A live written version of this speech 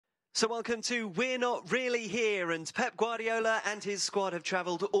So welcome to We're Not Really Here, and Pep Guardiola and his squad have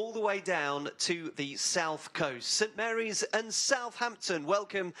travelled all the way down to the south coast. St Mary's and Southampton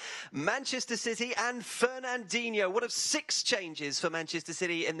welcome Manchester City and Fernandinho. What of 6 changes for Manchester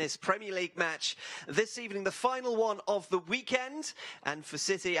City in this Premier League match this evening, the final one of the weekend. And for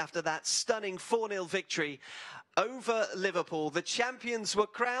City, after that stunning 4-0 victory over Liverpool, the champions were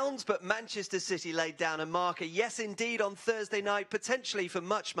crowned, but Manchester City laid down a marker, yes indeed, on Thursday night, potentially for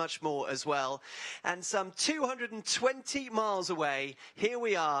much, much more as well. And some 220 miles away, here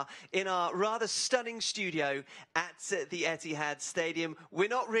we are in our rather stunning studio at the Etihad Stadium. We're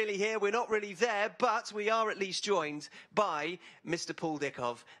not really here, we're not really there, but we are at least joined by Mr. Paul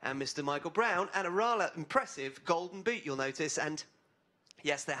Dickov and Mr. Michael Brown, and a rather impressive golden boot, you'll notice. And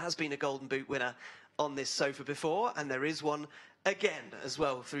yes, there has been a golden boot winner on this sofa before, and there is one again as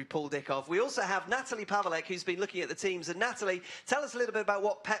well through Paul Dickov. We also have Natalie Paweleck, who's been looking at the teams. And Natalie, tell us a little bit about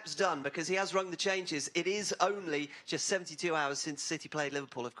what Pep's done, because he has rung the changes. It is only just 72 hours since City played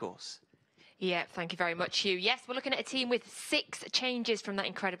Liverpool, of course. Yeah, thank you very much, Hugh. Yes, we're looking at a team with 6 changes from that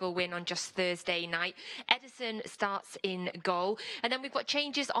incredible win on just Thursday night. Edison starts in goal, and then we've got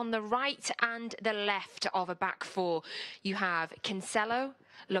changes on the right and the left of a back four. You have Cancelo,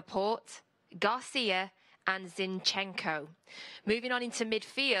 Laporte, Garcia and Zinchenko. Moving on into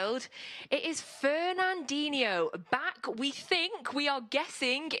midfield, it is Fernandinho back, we think, we are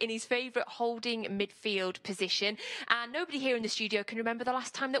guessing, in his favourite holding midfield position. And nobody here in the studio can remember the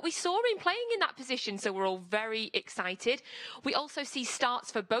last time that we saw him playing in that position, so we're all very excited. We also see starts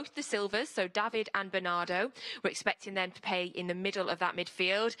for both the Silvers, so David and Bernardo. We're expecting them to play in the middle of that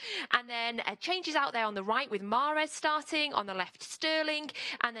midfield. And then changes out there on the right with Mahrez starting, on the left Sterling,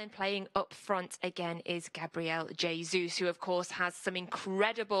 and then playing up front again is Gabriel Jesus, who of course has some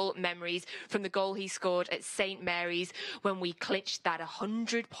incredible memories from the goal he scored at St Mary's when we clinched that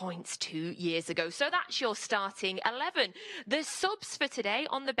 100 points 2 years ago. So that's your starting 11. The subs for today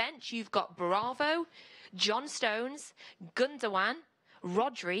on the bench, you've got Bravo, John Stones, Gundogan,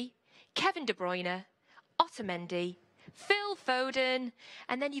 Rodri, Kevin De Bruyne, Otamendi, Phil Foden,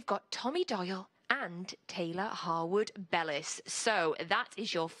 and then you've got Tommy Doyle and Taylor Harwood-Bellis. So that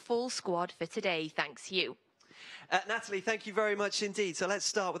is your full squad for today. Thanks, Hugh. Natalie, thank you very much indeed. So let's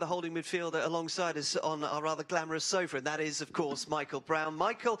start with the holding midfielder alongside us on our rather glamorous sofa, and that is, of course, Michael Brown.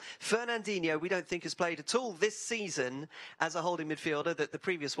 Michael, Fernandinho, we don't think has played at all this season as a holding midfielder. That the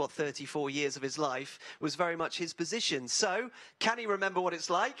previous, 34 years of his life was very much his position. So can he remember what it's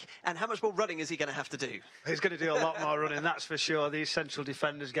like, and how much more running is he going to have to do? He's going to do a lot more running, that's for sure. These central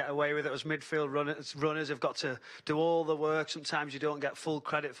defenders get away with it. As midfield runners have got to do all the work. Sometimes you don't get full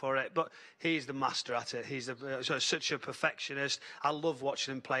credit for it, but he's the master at it. He's such a perfectionist. I love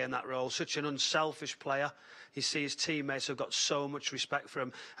watching him play in that role. Such an unselfish player. You see his teammates have got so much respect for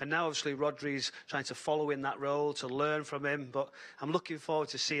him. And now, obviously, Rodri's trying to follow in that role, to learn from him. But I'm looking forward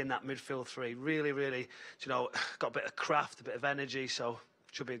to seeing that midfield three. Really, really, got a bit of craft, a bit of energy. So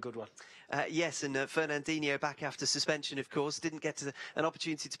should be a good one. Yes, and Fernandinho back after suspension, of course, didn't get an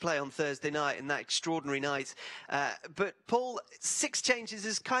opportunity to play on Thursday night in that extraordinary night. But, Paul, 6 changes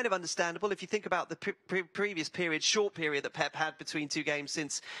is kind of understandable if you think about the previous period, short period that Pep had between 2 games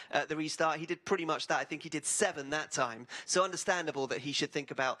since the restart. He did pretty much that. I think he did 7 that time. So understandable that he should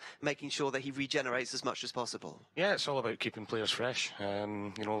think about making sure that he regenerates as much as possible. Yeah, it's all about keeping players fresh.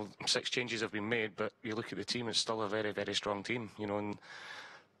 6 changes have been made, but you look at the team, it's still a very, very strong team. And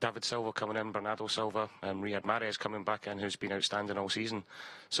David Silva coming in, Bernardo Silva, Riyad Mahrez coming back in, who's been outstanding all season.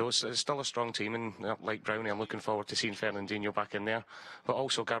 So it's still a strong team, and like Brownie, I'm looking forward to seeing Fernandinho back in there. But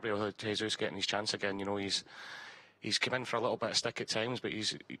also Gabriel Jesus getting his chance again. He's come in for a little bit of stick at times, but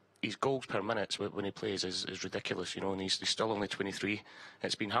his goals per minute when he plays is ridiculous, and he's still only 23.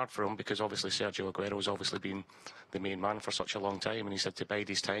 It's been hard for him because obviously Sergio Aguero has obviously been the main man for such a long time, and he's had to bide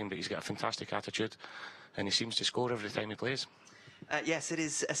his time, but he's got a fantastic attitude, and he seems to score every time he plays. Yes, it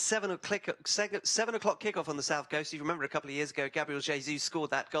is a 7 o'clock kickoff on the South Coast. If you remember a couple of years ago, Gabriel Jesus scored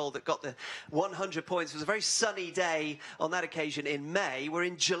that goal that got the 100 points. It was a very sunny day on that occasion in May. We're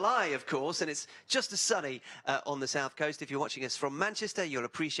in July, of course, and it's just as sunny on the South Coast. If you're watching us from Manchester, you'll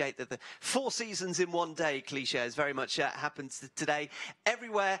appreciate that the 4 seasons in one day cliché has very much happened today.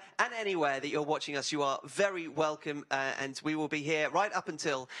 Everywhere and anywhere that you're watching us, you are very welcome, and we will be here right up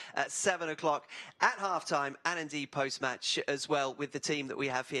until 7 o'clock at half-time and indeed post-match as well, with the team that we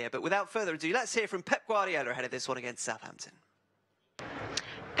have here. But without further ado, let's hear from Pep Guardiola ahead of this one against Southampton.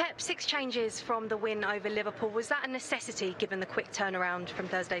 Pep, 6 changes from the win over Liverpool. Was that a necessity given the quick turnaround from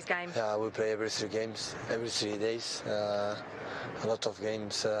Thursday's game? Yeah, we play every 3 games, every 3 days. A lot of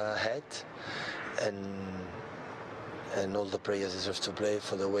games ahead. And and all the players deserve to play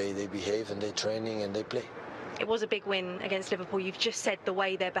for the way they behave and they training and they play. It was a big win against Liverpool. You've just said the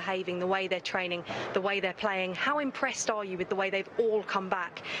way they're behaving, the way they're training, the way they're playing. How impressed are you with the way they've all come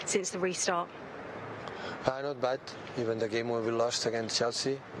back since the restart? Not bad. Even the game when we lost against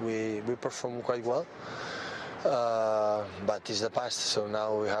Chelsea, we performed quite well. But it's the past, so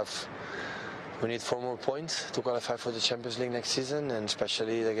now we need 4 more points to qualify for the Champions League next season, and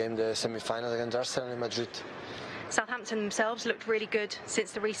especially the semi-final against Arsenal in Madrid. Southampton themselves looked really good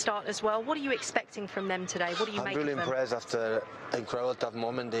since the restart as well. What are you expecting from them today? What do you make of them? I'm really impressed after an incredible tough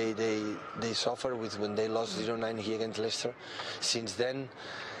moment they suffered with when they lost 0-9 here against Leicester. Since then,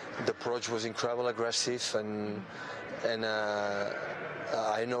 the approach was incredible, aggressive, and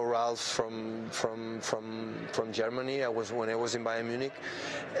I know Ralph from Germany. When I was in Bayern Munich,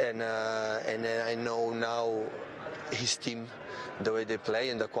 and I know now his team, the way they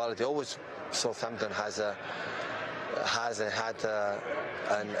play and the quality. Always Southampton has had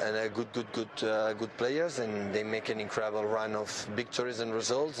good players, and they make an incredible run of victories and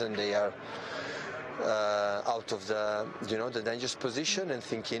results, and they are out of the dangerous position and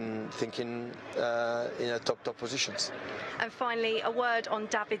thinking in a top positions. And finally, a word on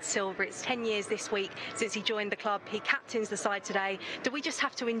David Silva. It's 10 years this week since he joined the club. He captains the side today. Do we just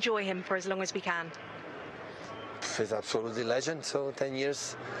have to enjoy him for as long as we can? He's absolutely legend. So 10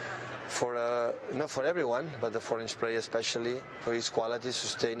 years for not for everyone, but the foreign player especially, for his quality,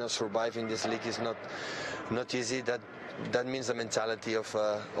 sustain or survive in this league is not easy. That means the mentality of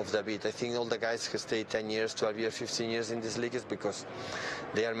David. I think all the guys who stay 10 years, 12 years, 15 years in this league is because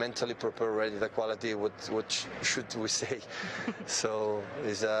they are mentally prepared already. The quality, what should we say? So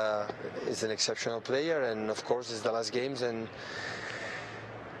he's an exceptional player, and of course it's the last games, and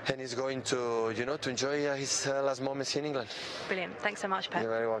he's going to to enjoy his last moments in England. Brilliant. Thanks so much, Pep.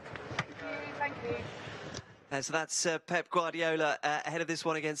 You're very welcome. Thank you. So that's Pep Guardiola ahead of this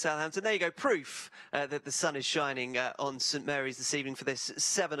one against Southampton. There you go, proof that the sun is shining on St Mary's this evening for this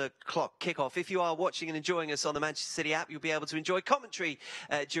 7 o'clock kickoff. If you are watching and enjoying us on the Manchester City app, you'll be able to enjoy commentary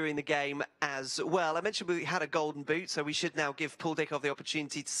during the game as well. I mentioned we had a golden boot, so we should now give Paul Dickov the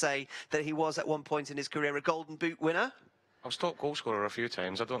opportunity to say that he was at one point in his career a golden boot winner. I was top goal scorer a few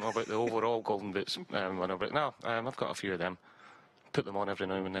times. I don't know about the overall golden boots winner, but no, I've got a few of them. Put them on every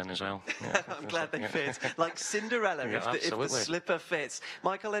now and then as well. Yeah, I'm glad they fit. Like Cinderella, yeah, if the slipper fits.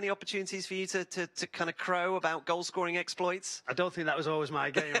 Michael, any opportunities for you to kind of crow about goal-scoring exploits? I don't think that was always my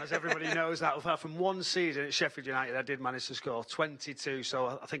game. As everybody knows, that from one season at Sheffield United, I did manage to score 22,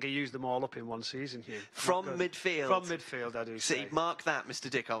 so I think I used them all up in one season, Hugh. From midfield? From midfield, I do say. Mark that, Mr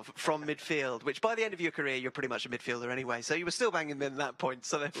Dickov, from midfield, which by the end of your career, you're pretty much a midfielder anyway, so you were still banging them at that point.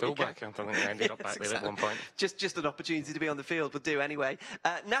 So fullback, I think I ended up back there at one point. Just an opportunity to be on the field would do anyway.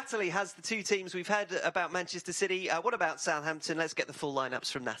 Natalie has the two teams we've heard about Manchester City. What about Southampton? Let's get the full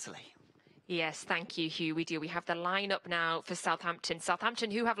lineups from Natalie. Yes, thank you, Hugh. We do. We have the lineup now for Southampton.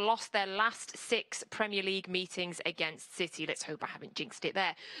 Southampton, who have lost their last 6 Premier League meetings against City. Let's hope I haven't jinxed it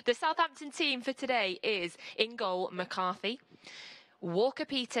there. The Southampton team for today is in goal McCarthy,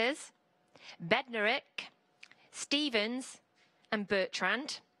 Walker-Peters, Bednarek, Stevens and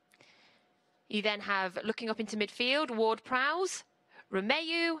Bertrand. You then have, looking up into midfield, Ward-Prowse,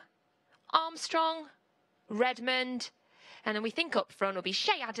 Romeu, Armstrong, Redmond, and then we think up front will be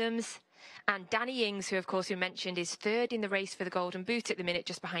Shea Adams and Danny Ings, who of course we mentioned is third in the race for the Golden Boot at the minute,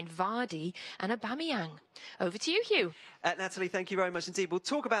 just behind Vardy and Aubameyang. Over to you, Hugh. Natalie, thank you very much indeed. We'll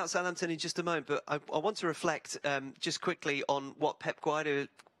talk about Southampton in just a moment, but I want to reflect just quickly on what Pep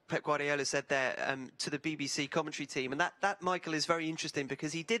Guardiola said there to the BBC commentary team. And that, Michael, is very interesting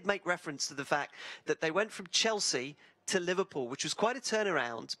because he did make reference to the fact that they went from Chelsea to Liverpool, which was quite a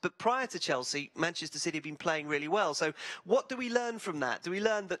turnaround. But prior to Chelsea, Manchester City have been playing really well. So what do we learn from that? Do we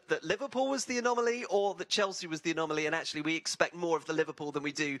learn that Liverpool was the anomaly or that Chelsea was the anomaly, and actually we expect more of the Liverpool than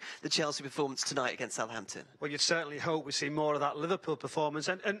we do the Chelsea performance tonight against Southampton? Well, you'd certainly hope we see more of that Liverpool performance.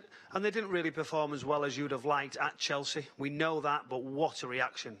 And they didn't really perform as well as you'd have liked at Chelsea. We know that, but what a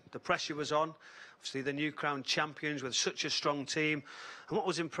reaction. The pressure was on. Obviously, the new crowned champions with such a strong team. And what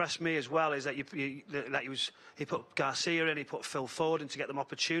was impressed me as well is that he put Garcia in, he put Phil Ford in to get them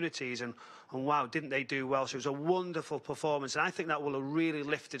opportunities, and wow, didn't they do well? So it was a wonderful performance, and I think that will have really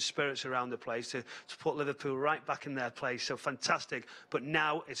lifted spirits around the place to put Liverpool right back in their place. So fantastic. But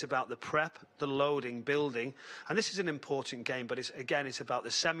now it's about the prep, the loading, building, and this is an important game. But it's about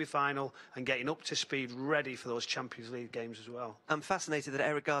the semi-final and getting up to speed, ready for those Champions League games as well. I'm fascinated that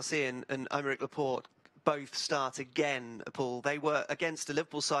Eric Garcia and Aymeric Laporte both start again, Paul. They were against the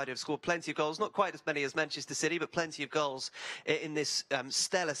Liverpool side who have scored plenty of goals, not quite as many as Manchester City, but plenty of goals in this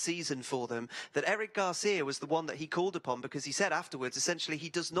stellar season for them, that Eric Garcia was the one that he called upon, because he said afterwards, essentially, he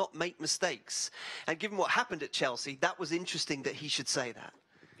does not make mistakes. And given what happened at Chelsea, that was interesting that he should say that.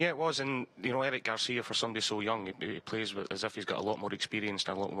 Yeah, it was, and you know, Eric Garcia, for somebody so young, he plays as if he's got a lot more experience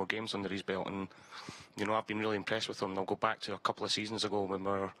and a lot more games under his belt, and you know, I've been really impressed with him. I'll go back to a couple of seasons ago when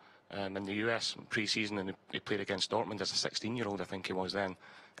we were in the US pre-season, and he played against Dortmund as a 16-year-old, I think he was then,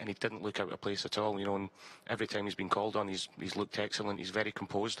 and he didn't look out of place at all. You know, and every time he's been called on, he's looked excellent. He's very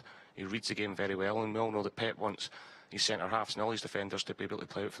composed. He reads the game very well, and we all know that Pep wants his centre halves and all his defenders to be able to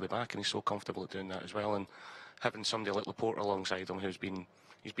play out for the back, and he's so comfortable at doing that as well. And having somebody like Laporte alongside him, he's been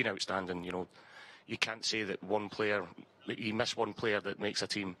outstanding. You know, you can't say that one player, you miss one player that makes a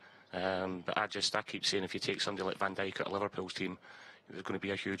team. But I keep saying, if you take somebody like Van Dijk at Liverpool's team, there's going to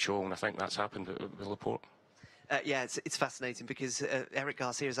be a huge show, and I think that's happened with Laporte. Yeah, it's fascinating because Eric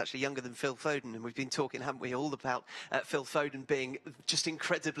Garcia is actually younger than Phil Foden, and we've been talking, haven't we, all about Phil Foden being just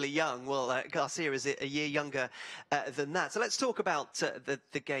incredibly young. Well, Garcia is a year younger than that. So let's talk about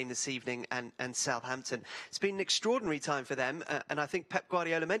the game this evening and Southampton. It's been an extraordinary time for them, and I think Pep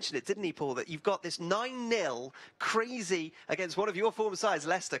Guardiola mentioned it, didn't he, Paul, that you've got this 9-0 crazy against one of your former sides,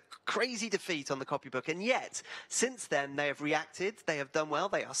 Leicester, crazy defeat on the copybook, and yet since then they have reacted, they have done well,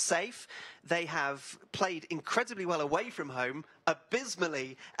 they are safe, they have played incredibly well away from home,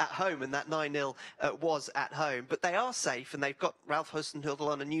 abysmally at home, and that 9-0 was at home. But they are safe, and they've got Ralph Hasenhüttl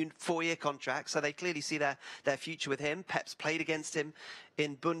on a new 4-year contract, so they clearly see their future with him. Pep's played against him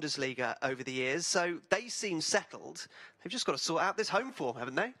in Bundesliga over the years, so they seem settled. They've just got to sort out this home form,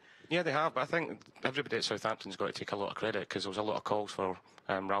 haven't they? Yeah, they have, but I think everybody at Southampton's got to take a lot of credit, because there was a lot of calls for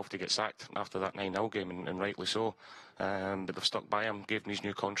Ralph to get sacked after that 9-0 game, and rightly so. But they've stuck by him, gave him his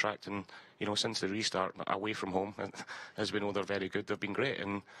new contract, and you know, since the restart away from home, as we know, they're very good. They've been great,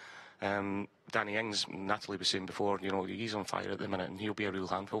 and Danny Ings, Natalie was saying before, you know, he's on fire at the minute, and he'll be a real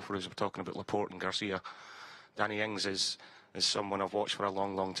handful for us. We're talking about Laporte and Garcia. Danny Ings is someone I've watched for a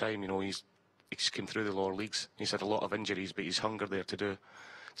long, long time. You know, he's came through the lower leagues. He's had a lot of injuries, but his hunger there to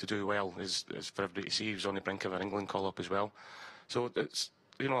do well is for everybody to see. He was on the brink of an England call-up as well. So it's,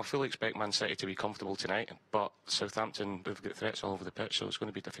 you know, I fully expect Man City to be comfortable tonight, but Southampton, they've got threats all over the pitch, so it's going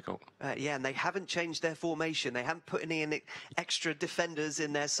to be difficult. Yeah, and they haven't changed their formation. They haven't put any extra defenders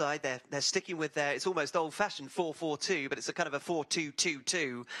in their side. They're sticking with it's almost old-fashioned 4-4-2, but it's a kind of a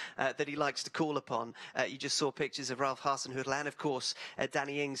 4-2-2-2 that he likes to call upon. You just saw pictures of Ralph Hasenhüttl and, of course,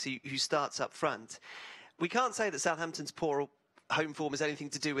 Danny Ings, who starts up front. We can't say that Southampton's poor home form has anything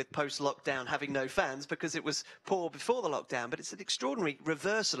to do with post-lockdown having no fans, because it was poor before the lockdown, but it's an extraordinary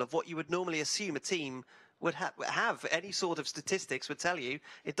reversal of what you would normally assume a team would have. Any sort of statistics would tell you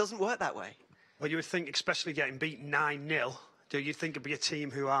it doesn't work that way. Well, you would think, especially getting beaten 9-0, you'd think it'd be a team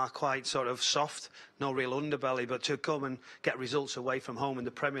who are quite sort of soft, no real underbelly, but to come and get results away from home in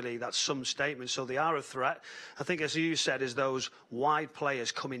the Premier League, that's some statement. So they are a threat. I think, as you said, is those wide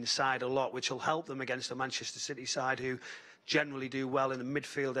players come inside a lot, which will help them against the Manchester City side, who generally do well in the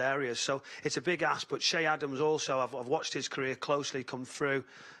midfield areas. So it's a big ask, but Shea Adams also, I've watched his career closely come through.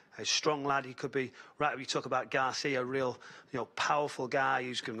 A strong lad. He could be, right, we talk about Garcia, a real, you know, powerful guy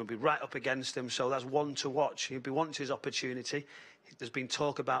who's going to be right up against him, so that's one to watch. He'll be wanting his opportunity. There's been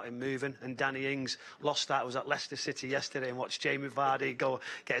talk about him moving, and Danny Ings lost that. I was at Leicester City yesterday and watched Jamie Vardy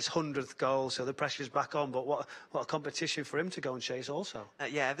get his 100th goal, so the pressure's back on. But what a competition for him to go and chase also.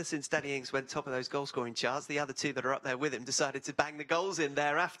 Yeah, ever since Danny Ings went top of those goal-scoring charts, the other two that are up there with him decided to bang the goals in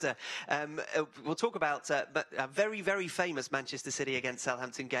thereafter. We'll talk about a very, very famous Manchester City against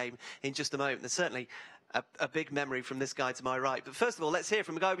Southampton game in just a moment. There's certainly a big memory from this guy to my right. But first of all, let's hear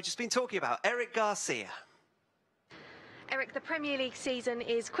from a guy we've just been talking about, Eric Garcia. Eric, the Premier League season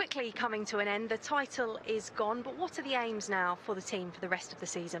is quickly coming to an end. The title is gone, but what are the aims now for the team for the rest of the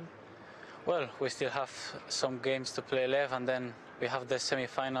season? Well, we still have some games to play left, and then we have the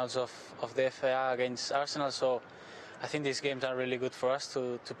semi-finals of the FA against Arsenal, so I think these games are really good for us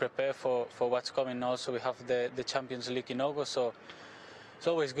to prepare for what's coming. Also, we have the Champions League in August, so it's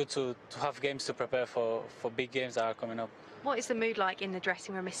always good to have games to prepare for big games that are coming up. What is the mood like in the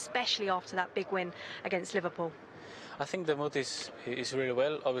dressing room, especially after that big win against Liverpool? I think the mood is really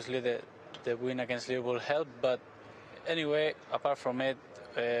well. Obviously, the win against Liverpool helped, but anyway, apart from it,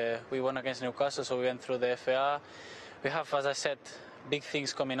 we won against Newcastle, so we went through the FA. We have, as I said, big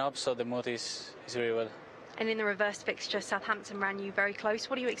things coming up, so the mood is really well. And in the reverse fixture, Southampton ran you very close.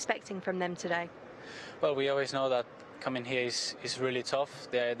 What are you expecting from them today? Well, we always know that coming here is really tough.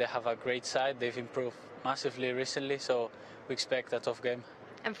 They have a great side. They've improved massively recently, so we expect a tough game.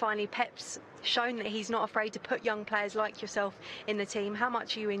 And finally, Pep's shown that he's not afraid to put young players like yourself in the team. How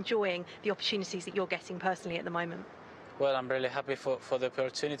much are you enjoying the opportunities that you're getting personally at the moment? Well, I'm really happy for the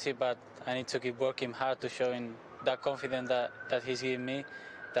opportunity, but I need to keep working hard to show him that confidence that he's giving me,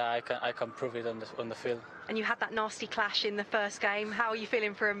 that I can prove it on the field. And you had that nasty clash in the first game. How are you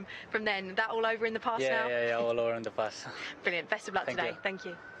feeling from then? That all over in the past now? Yeah, all over in the past. Brilliant. Best of luck today. Thank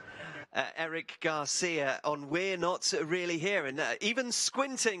you. Eric Garcia on We're Not Really Here. And even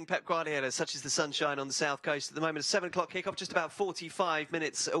squinting Pep Guardiola, such as the sunshine on the south coast at the moment. A 7 o'clock kickoff, just about 45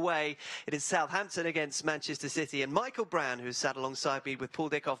 minutes away. It is Southampton against Manchester City. And Michael Brown, who's sat alongside me with Paul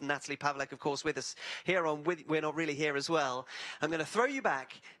Dickov and Natalie Paweleck, of course, with us here on We're Not Really Here as well. I'm going to throw you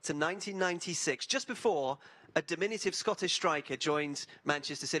back to 1996, just before a diminutive Scottish striker joined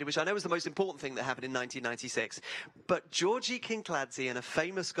Manchester City, which I know was the most important thing that happened in 1996. But Georgie Kinkladze in a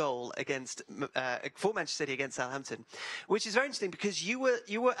famous goal against for Manchester City against Southampton, which is very interesting because you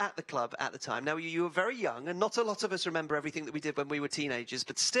were at the club at the time. Now you were very young, and not a lot of us remember everything that we did when we were teenagers.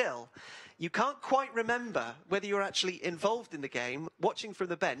 But still, you can't quite remember whether you were actually involved in the game, watching from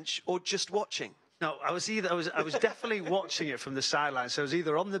the bench, or just watching. No, I was definitely watching it from the sideline. So I was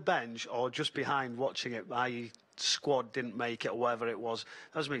either on the bench or just behind watching it. My squad didn't make it or whatever it was.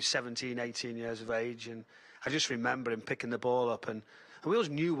 That was maybe 17, 18 years of age. And I just remember him picking the ball up. And we always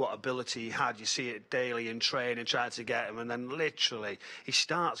knew what ability he had. You see it daily in training, trying to get him. And then literally, he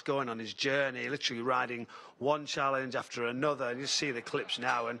starts going on his journey, literally riding one challenge after another. And you see the clips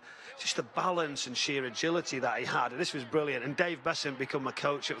now. And just the balance and sheer agility that he had. And this was brilliant. And Dave Besant became my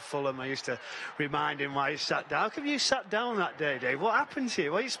coach at Fulham. I used to remind him why he sat down. How come you sat down that day, Dave? What happened to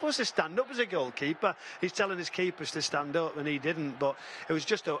you? Well, you're supposed to stand up as a goalkeeper. He's telling his keepers to stand up, and he didn't. But it was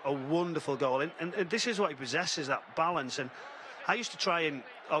just a wonderful goal. And this is what he possesses, that balance. And I used to try and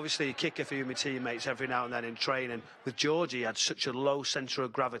obviously kick a few of my teammates every now and then in training. With Georgie, he had such a low centre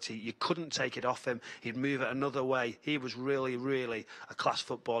of gravity, you couldn't take it off him. He'd move it another way. He was really, really a class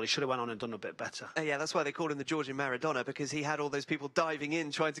footballer. He should have went on and done a bit better. Yeah, that's why they called him the Georgian Maradona, because he had all those people diving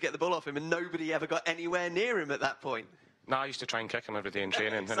in trying to get the ball off him, and nobody ever got anywhere near him at that point. No, I used to try and kick him every day in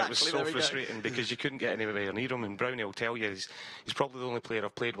training, Exactly, and it was so frustrating because you couldn't get anywhere near him. And Bruyne will tell you, he's probably the only player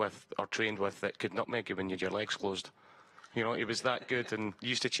I've played with or trained with that could nutmeg you when you had your legs closed. You know, he was that good, and you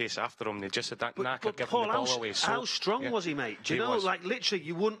used to chase after him. They just had that knack of giving Paul, the ball away. How strong was he, mate? Do you know, like literally,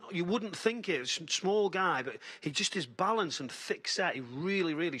 you wouldn't think it. Was a small guy, but he just his balance and thick set. He's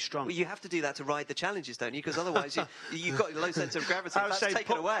really, really strong. Well, you have to do that to ride the challenges, don't you? Because otherwise, you've got a low sense of gravity. That's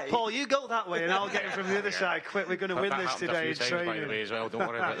taken away. Paul, you go that way, and I'll get him from the other side. Quick, we're going to win this today in training. By the way, as well. Don't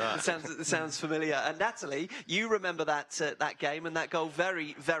worry about that. It sounds familiar. And Natalie, you remember that game and that goal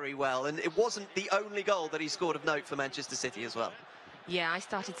very, very well. And it wasn't the only goal that he scored of note for Manchester City as well. Yeah, I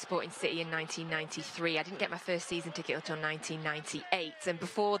started supporting City in 1993. I didn't get my first season ticket until 1998. And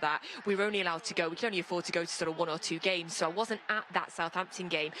before that, we were only allowed to go, we could only afford to go to sort of 1 or 2 games. So I wasn't at that Southampton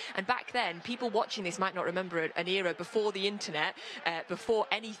game. And back then, people watching this might not remember an era before the internet, before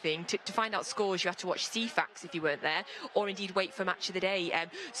anything. To find out scores, you had to watch CFAX if you weren't there, or indeed wait for Match of the Day.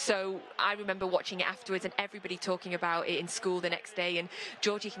 So I remember watching it afterwards and everybody talking about it in school the next day. And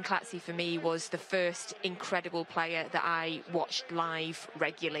Georgie Kinkladze, for me, was the first incredible player that I watched live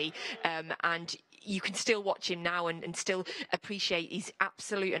regularly, and you can still watch him now and still appreciate his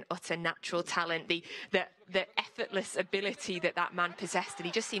absolute and utter natural talent, the effortless ability that man possessed, and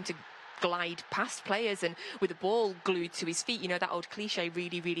he just seemed to glide past players and with the ball glued to his feet. You know, that old cliche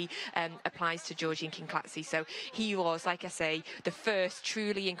really applies to Georgie Kinkladze. So he was, like I say, the first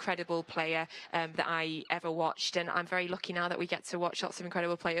truly incredible player that I ever watched, and I'm very lucky now that we get to watch lots of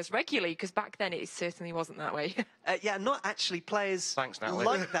incredible players regularly, because back then it certainly wasn't that way. Yeah, not actually players Thanks, Natalie.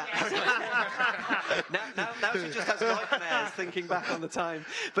 like that. now she just has nightmares thinking back on the time.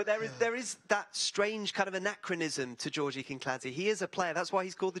 But there is that strange kind of anachronism to Georgie Kinkladze. He is a player. That's why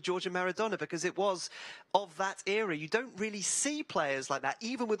he's called the Georgian Maradona, because it was of that era. You don't really see players like that,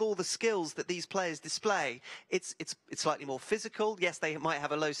 even with all the skills that these players display. It's slightly more physical. Yes, they might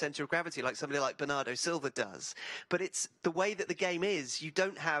have a low centre of gravity like somebody like Bernardo Silva does, but it's the way that the game is. You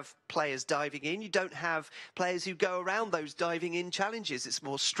don't have players diving in. You don't have players who go around those diving in challenges. It's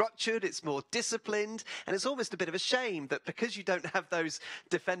more structured, it's more disciplined, and it's almost a bit of a shame that because you don't have those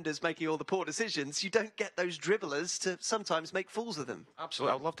defenders making all the poor decisions, you don't get those dribblers to sometimes make fools of them.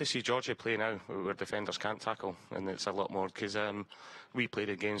 Absolutely. I'd love to see Georgie play now where defenders can't tackle, and it's a lot more, because we played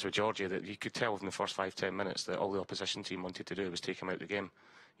the games with Georgie that you could tell in the first 5-10 minutes that all the opposition team wanted to do was take him out of the game.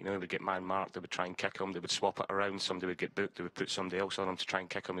 You know, they would get man-marked, they would try and kick him, they would swap it around, somebody would get booked, they would put somebody else on him to try and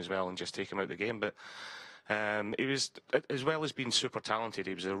kick him as well and just take him out of the game. But he was, as well as being super talented,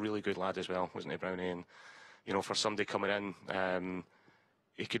 he was a really good lad as well, wasn't he, Brownie? And, you know, for somebody coming in,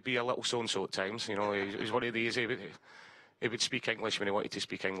 he could be a little so-and-so at times. You know, he's one of these. He would speak English when he wanted to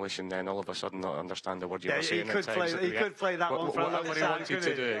speak English, and then all of a sudden not understand the word you were saying at times. He could play that one for whatever he wanted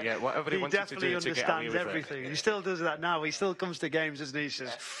to do. Yeah, whatever he wanted to do to get away with everything. it. He still does that now. He still comes to games, doesn't he? He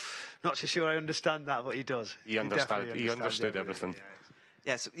says, not so sure I understand that, but he does. He understood everything.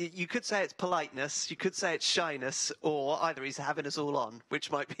 Yes, you could say it's politeness, you could say it's shyness, or either he's having us all on,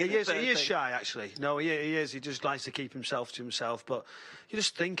 which might be. He is shy, actually. No, he is. He just likes to keep himself to himself. But you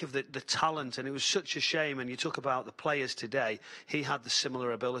just think of the talent, and it was such a shame. And you talk about the players today. He had the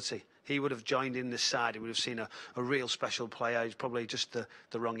similar ability. He would have joined in this side. He would have seen a real special player. It's probably just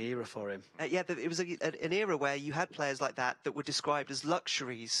the wrong era for him. Yeah, it was an era where you had players like that were described as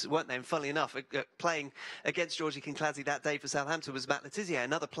luxuries, weren't they? And funnily enough, playing against Georgie Kincladze that day for Southampton was Matt Letizia,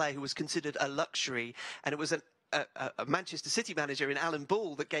 another player who was considered a luxury, and it was a Manchester City manager in Alan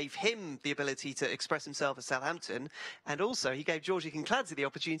Ball that gave him the ability to express himself at Southampton, and also he gave Georgie Kincladze the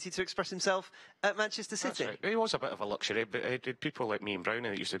opportunity to express himself at Manchester City. Right. He was a bit of a luxury, but he did people like me and Bruyne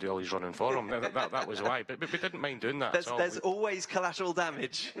that used to do all his running for him. that was why. But we didn't mind doing that. There's always collateral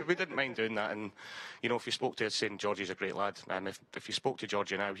damage. We didn't mind doing that, and you know, if you spoke to us saying Georgie's a great lad, and if you spoke to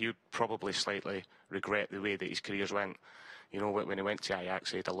Georgie now, he would probably slightly regret the way that his careers went. You know, when he went to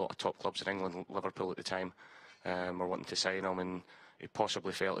Ajax, he had a lot of top clubs in England, Liverpool at the time. Were wanting to sign him, and he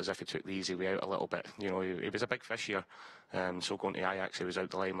possibly felt as if he took the easy way out a little bit. You know, he was a big fish here, so going to Ajax, he was out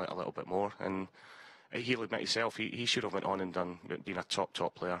the limelight a little bit more, and he'll admit himself he should have went on and been a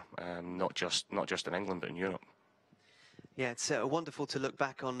top player, not just in England but in Europe. Yeah, it's wonderful to look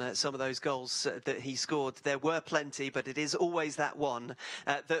back on some of those goals that he scored. There were plenty, but it is always that one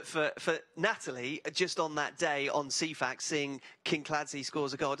that for Natalie, just on that day on CFAX, seeing Kincladze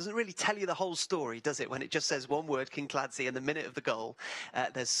scores a goal, it doesn't really tell you the whole story, does it? When it just says one word, Kincladze, and the minute of the goal,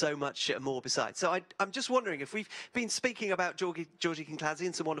 there's so much more besides. So I'm just wondering, if we've been speaking about Georgie Kincladze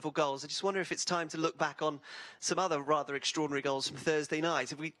and some wonderful goals, I just wonder if it's time to look back on some other rather extraordinary goals from Thursday night.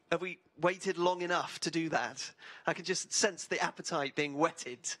 Have we waited long enough to do that? I can just sense the appetite being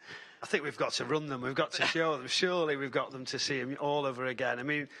whetted. I think we've got to run them. We've got to show them. Surely we've got them to see them all over again. I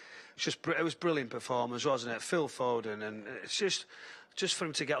mean, it was brilliant performance, wasn't it? Phil Foden, and it's just for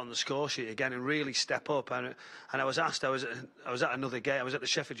him to get on the score sheet again and really step up. And I was asked, I was at another game. I was at the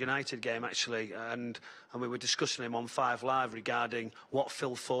Sheffield United game actually, and we were discussing him on 5 Live regarding what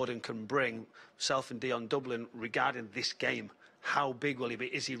Phil Foden can bring, myself and Dion Dublin, regarding this game. How big will he be?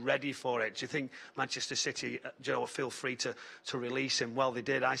 Is he ready for it? Do you think Manchester City, feel free to release him? Well, they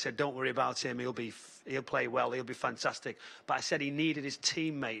did. I said, don't worry about him. He'll play well. He'll be fantastic. But I said he needed his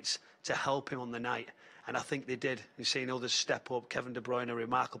teammates to help him on the night, and I think they did. You've seen others step up. Kevin De Bruyne, a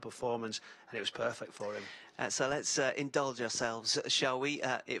remarkable performance, and it was perfect for him. So let's indulge ourselves, shall we?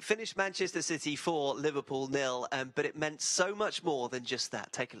 It finished Manchester City 4, Liverpool 0, but it meant so much more than just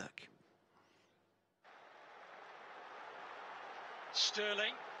that. Take a look.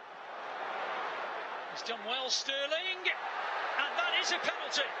 Sterling. He's done well, Sterling. And that is a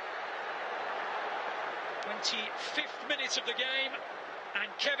penalty. 25th minute of the game. And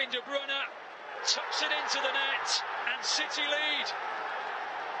Kevin De Bruyne tucks it into the net. And City lead.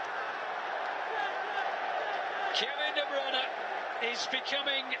 Kevin De Bruyne is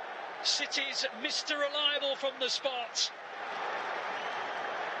becoming City's Mr. Reliable from the spot.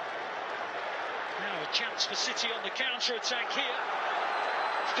 Now a chance for City on the counter-attack here.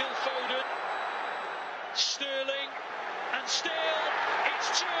 Phil Foden, Sterling, and still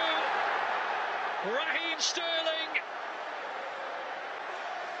it's 2. Raheem Sterling.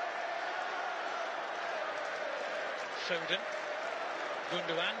 Foden,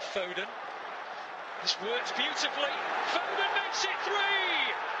 Gundogan, Foden. This works beautifully. Foden makes it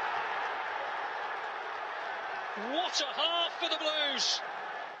 3. What a half for the Blues.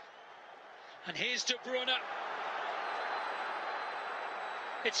 And here's De Bruyne.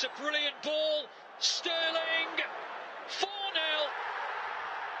 It's a brilliant ball. Sterling. 4-0.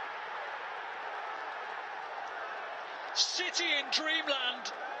 City in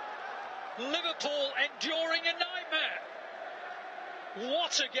dreamland. Liverpool enduring a nightmare.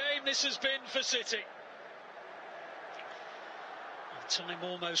 What a game this has been for City. Time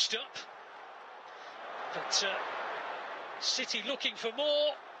almost up. But City looking for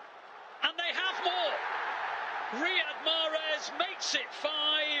more. And they have more. Riyad Mahrez makes it 5.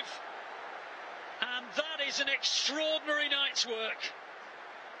 And that is an extraordinary night's work.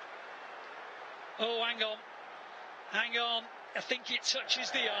 Oh, hang on. Hang on. I think it touches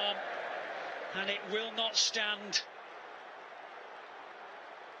the arm. And it will not stand.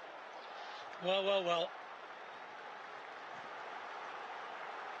 Well.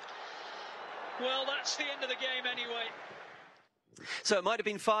 Well, that's the end of the game anyway. So it might have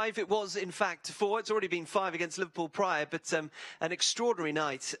been 5. It was, in fact, 4. It's already been 5 against Liverpool prior, but an extraordinary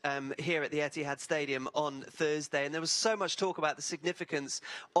night here at the Etihad Stadium on Thursday. And there was so much talk about the significance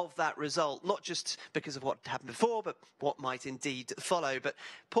of that result, not just because of what happened before, but what might indeed follow. But,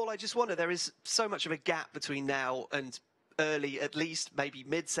 Paul, I just wonder, there is so much of a gap between now and early, at least maybe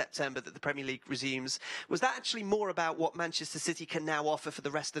mid-September, that the Premier League resumes. Was that actually more about what Manchester City can now offer for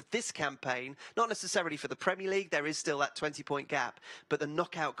the rest of this campaign? Not necessarily for the Premier League, there is still that 20-point gap, but the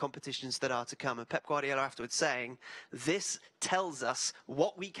knockout competitions that are to come. And Pep Guardiola afterwards saying, this tells us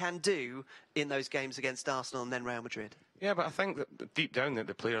what we can do in those games against Arsenal and then Real Madrid. Yeah, but I think that deep down that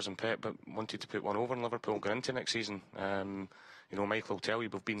the players and Pep wanted to put one over in Liverpool going into next season. You know, Michael will tell you,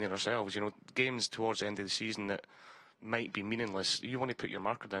 we've been there ourselves. You know, games towards the end of the season that might be meaningless, you want to put your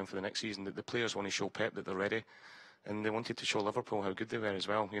marker down for the next season. That the players want to show Pep that they're ready, and they wanted to show Liverpool how good they were as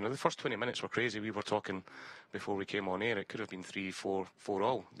well. You know, the first 20 minutes were crazy. We were talking before we came on air, it could have been 3-4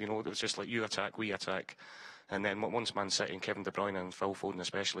 all. You know, it was just like you attack, we attack, and then once Man City and Kevin De Bruyne and Phil Foden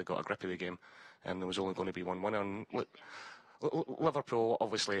especially got a grip of the game, and there was only going to be one winner. And Liverpool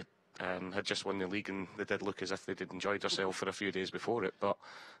obviously had just won the league, and they did look as if they'd enjoyed themselves for a few days before it. But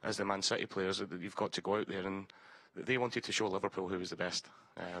as the Man City players, you've got to go out there, and they wanted to show Liverpool who was the best,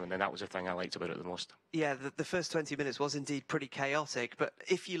 and then that was the thing I liked about it the most. Yeah, the first 20 minutes was indeed pretty chaotic, but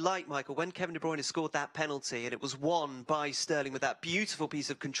if you like, Michael, when Kevin De Bruyne scored that penalty, and it was won by Sterling with that beautiful piece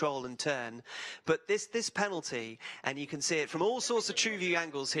of control and turn, but this penalty, and you can see it from all sorts of true view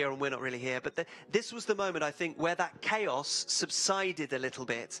angles here, and we're not really here, but this was the moment, I think, where that chaos subsided a little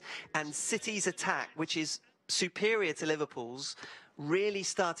bit, and City's attack, which is superior to Liverpool's, really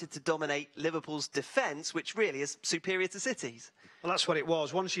started to dominate Liverpool's defence, which really is superior to City's. Well, that's what it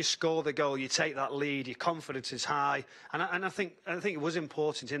was. Once you score the goal, you take that lead, your confidence is high. And I think it was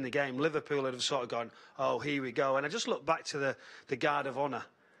important in the game. Liverpool had sort of gone, oh, here we go. And I just look back to the guard of honour.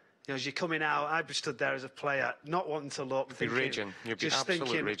 You know, as you're coming out, I'd be stood there as a player, not wanting to look, thinking, raging. You'd be just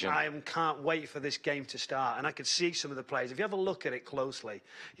thinking, raging. I can't wait for this game to start. And I could see some of the players. If you have a look at it closely,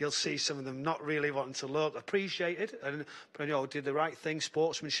 you'll see some of them not really wanting to look, appreciated, and you know, did the right thing,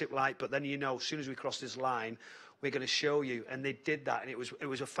 sportsmanship-like. But then, you know, as soon as we cross this line, we're going to show you, and they did that, and it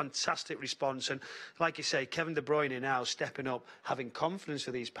was a fantastic response. And like you say, Kevin De Bruyne now stepping up, having confidence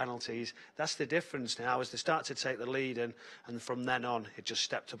for these penalties. That's the difference now, as they start to take the lead, and from then on, it just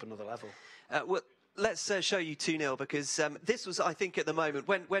stepped up another level. Well, let's show you 2-0, because this was, I think, at the moment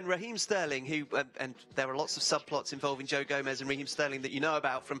when Raheem Sterling, who and there are lots of subplots involving Joe Gomez and Raheem Sterling that you know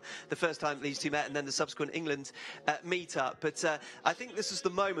about from the first time these two met and then the subsequent England meet-up. But I think this was the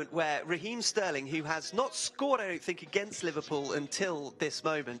moment where Raheem Sterling, who has not scored, I don't think, against Liverpool until this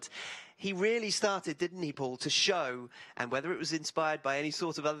moment, he really started, didn't he, Paul, to show, and whether it was inspired by any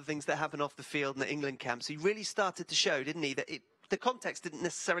sort of other things that happened off the field in the England camps, he really started to show, didn't he, that the context didn't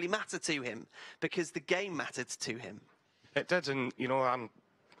necessarily matter to him because the game mattered to him. It did, and you know, I'm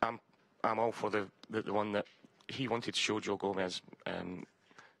all for the one that he wanted to show Joe Gomez,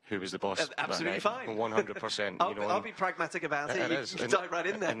 who was the boss. Absolutely fine. 100%. I'll be pragmatic about it. It is. You dive right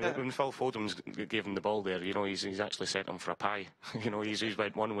in there. And when Phil Foden gave him the ball there, you know, he's actually set him for a pie. You know, he's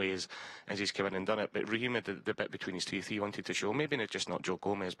went one way as he's come in and done it. But Raheem had the bit between his teeth. He wanted to show, maybe not just not Joe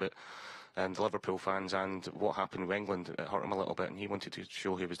Gomez, but the Liverpool fans and what happened with England. It hurt him a little bit, and he wanted to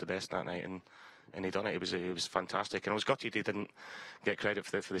show he was the best that night. And he done it. It was fantastic. And I was gutted he didn't get credit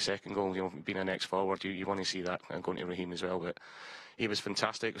for the second goal. You know, being an ex-forward, you want to see that, and going to Raheem as well. But he was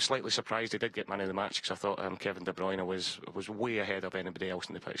fantastic. I was slightly surprised he did get man of the match, because I thought Kevin De Bruyne was way ahead of anybody else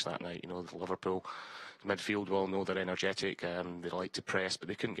in the pitch that night. You know, the Liverpool midfield will know they're energetic. They like to press, but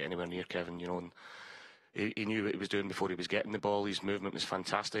they couldn't get anywhere near Kevin. You know, and he knew what he was doing before he was getting the ball. His movement was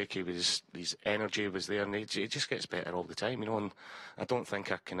fantastic. His energy was there, and he just gets better all the time. You know, and I don't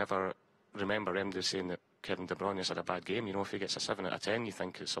think I can ever remember him just saying that Kevin De Bruyne has had a bad game. You know, if he gets a 7 out of 10, you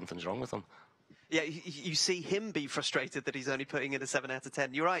think something's wrong with him. Yeah, you see him be frustrated that he's only putting in a 7 out of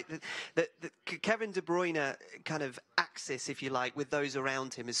 10. You're right. The Kevin De Bruyne kind of axis, if you like, with those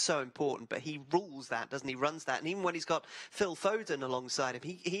around him is so important, but he rules that, doesn't he? Runs that. And even when he's got Phil Foden alongside him,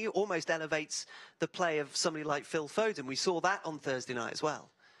 he almost elevates the play of somebody like Phil Foden. We saw that on Thursday night as well.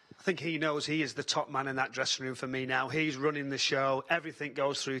 I think he knows he is the top man in that dressing room for me now. He's running the show. Everything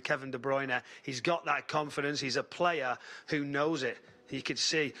goes through Kevin De Bruyne. He's got that confidence. He's a player who knows it. You could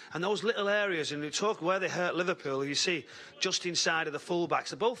see. And those little areas, and we talk where they hurt Liverpool, you see just inside of the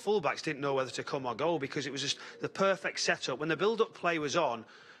fullbacks. Both fullbacks didn't know whether to come or go, because it was just the perfect setup. When the build-up play was on,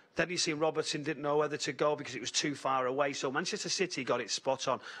 Then you see Robertson didn't know whether to go because it was too far away. So Manchester City got it spot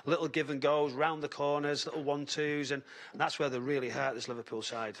on. Little give and goes, round the corners, little 1-2s, and that's where they really hurt this Liverpool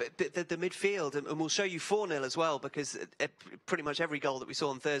side. But the midfield, and we'll show you 4-0 as well, because pretty much every goal that we saw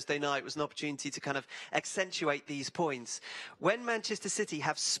on Thursday night was an opportunity to kind of accentuate these points. When Manchester City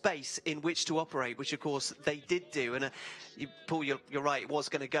have space in which to operate, which of course they did do, and Paul, you're right, it was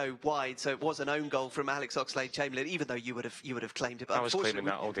going to go wide, so it was an own goal from Alex Oxlade-Chamberlain, even though you would have claimed it. But I was claiming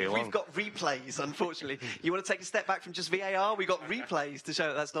that all day long. We've got replays, unfortunately. You want to take a step back from just VAR? We've got replays to show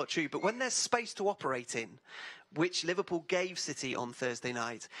that that's not true. But when there's space to operate in, which Liverpool gave City on Thursday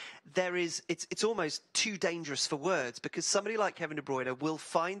night, it's almost too dangerous for words, because somebody like Kevin De Bruyne will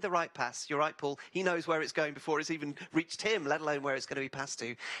find the right pass. You're right, Paul. He knows where it's going before it's even reached him, let alone where it's going to be passed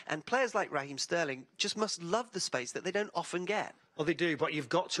to. And players like Raheem Sterling just must love the space that they don't often get. Well, they do, but you've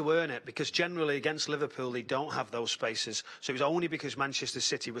got to earn it, because generally against Liverpool, they don't have those spaces. So it was only because Manchester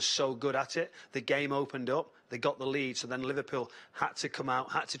City was so good at it, the game opened up, they got the lead, so then Liverpool had to come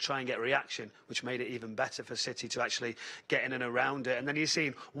out, had to try and get reaction, which made it even better for City to actually get in and around it. And then you're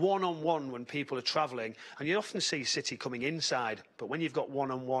seeing one-on-one when people are travelling, and you often see City coming inside, but when you've got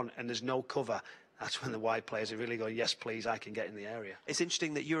one-on-one and there's no cover, that's when the wide players are really going, yes, please, I can get in the area. It's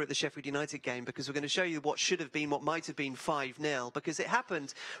interesting that you're at the Sheffield United game, because we're going to show you what should have been, what might have been 5-0, because it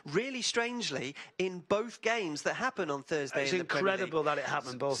happened really strangely in both games that happened on Thursday. It's incredible that it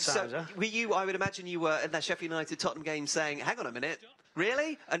happened both times. Huh? Were you, I would imagine you were in that Sheffield United-Tottenham game saying, hang on a minute,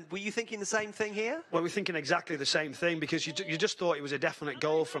 really? And were you thinking the same thing here? Well, we're thinking exactly the same thing, because you just thought it was a definite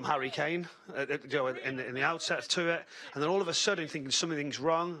goal from Harry Kane in the outset to it, and then all of a sudden thinking something's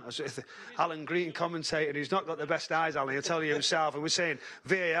wrong. Alan Green, commentator, who's not got the best eyes, Alan, he'll tell you himself, and we're saying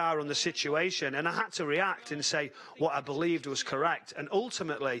VAR on the situation, and I had to react and say what I believed was correct, and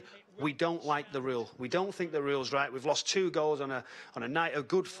ultimately we don't like the rule. We don't think the rule's right. We've lost 2 goals on a night of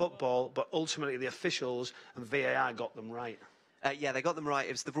good football, but ultimately the officials and VAR got them right. Yeah, they got them right.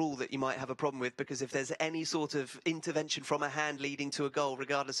 It was the rule that you might have a problem with, because if there's any sort of intervention from a hand leading to a goal,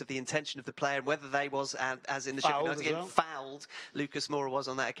 regardless of the intention of the player and whether they was, as in the Sheffield United game, fouled, Lucas Moura was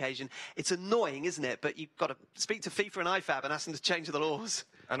on that occasion. It's annoying, isn't it? But you've got to speak to FIFA and IFAB and ask them to change the laws.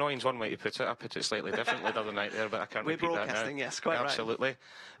 Annoying's one way to put it. I put it slightly differently the other night there, but I can't repeat that now. We're broadcasting, yes, quite right. Absolutely.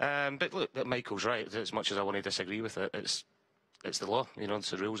 But look, Michael's right. As much as I want to disagree with it, it's the law, you know,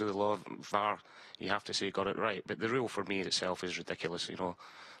 it's the rules of the law. VAR, you have to say got it right. But the rule for me itself is ridiculous, you know.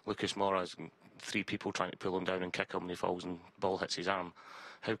 Lucas Moura has 3 people trying to pull him down and kick him when he falls and the ball hits his arm.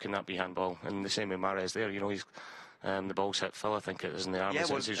 How can that be handball? And the same with Mahrez there, you know, he's the ball's hit Phil, I think it is, in the arm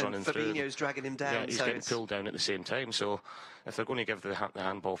as he's running through. Fabinho's dragging him down. Yeah, he's getting pulled down at the same time. So if they're going to give the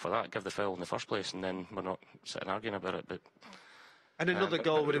handball for that, give the foul in the first place, and then we're not sitting arguing about it. But and another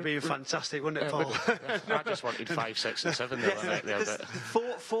goal would have been fantastic, wouldn't it, Paul? I just wanted 5, 6 and 7 the other night there.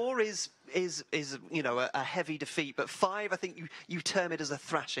 But 4 is you know, a heavy defeat, but 5, I think you term it as a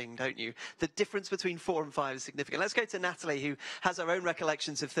thrashing, don't you? The difference between 4 and 5 is significant. Let's go to Natalie, who has her own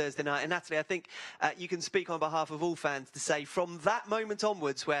recollections of Thursday night. And Natalie, I think you can speak on behalf of all fans to say, from that moment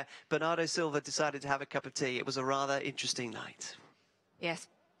onwards where Bernardo Silva decided to have a cup of tea, it was a rather interesting night. Yes.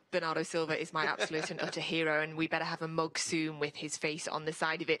 Bernardo Silva is my absolute and utter hero, and we better have a mug soon with his face on the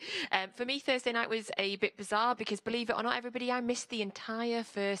side of it. For me, Thursday night was a bit bizarre because, believe it or not, everybody, I missed the entire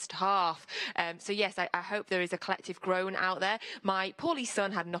first half. So yes, I hope there is a collective groan out there. My poorly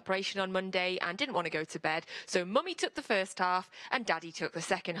son had an operation on Monday and didn't want to go to bed, so Mummy took the first half and Daddy took the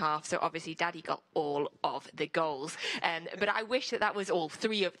second half. So obviously Daddy got all of the goals. But I wish that was all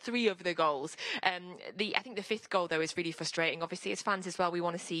three of the goals. I think the 5th goal, though, is really frustrating. Obviously, as fans as well, we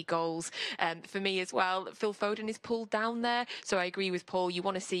want to see goals. For me as well, Phil Foden is pulled down there, so I agree with Paul. You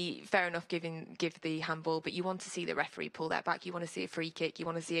want to see, fair enough, give the handball, but you want to see the referee pull that back. You want to see a free kick. You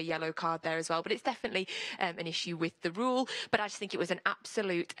want to see a yellow card there as well. But it's definitely an issue with the rule. But I just think it was an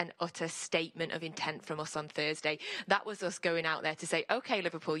absolute and utter statement of intent from us on Thursday. That was us going out there to say, OK,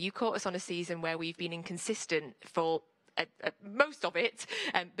 Liverpool, you caught us on a season where we've been inconsistent for most of it,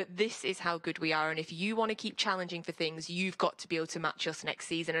 but this is how good we are, and if you want to keep challenging for things, you've got to be able to match us next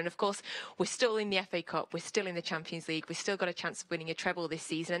season. And of course, we're still in the FA Cup, we're still in the Champions League, we've still got a chance of winning a treble this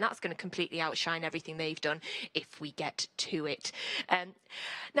season, and that's going to completely outshine everything they've done if we get to it.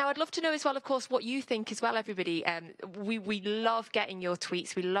 Now, I'd love to know as well, of course, what you think as well, everybody. We love getting your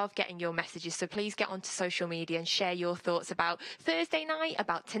tweets, we love getting your messages, so please get onto social media and share your thoughts about Thursday night,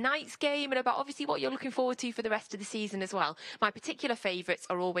 about tonight's game, and about obviously what you're looking forward to for the rest of the season season as well. My particular favourites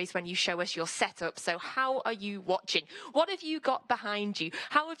are always when you show us your setup. So how are you watching? What have you got behind you?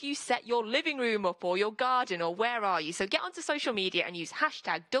 How have you set your living room up or your garden, or where are you? So get onto social media and use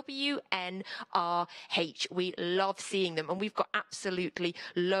hashtag WNRH. We love seeing them, and we've got absolutely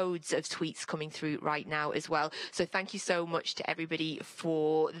loads of tweets coming through right now as well. So thank you so much to everybody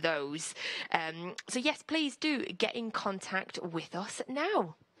for those. So yes, please do get in contact with us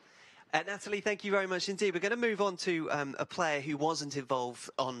now. Natalie, thank you very much indeed. We're going to move on to a player who wasn't involved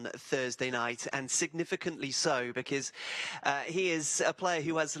on Thursday night, and significantly so, because he is a player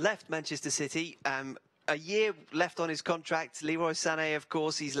who has left Manchester City. A year left on his contract. Leroy Sané, of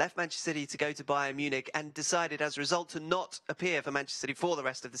course, he's left Manchester City to go to Bayern Munich and decided as a result to not appear for Manchester City for the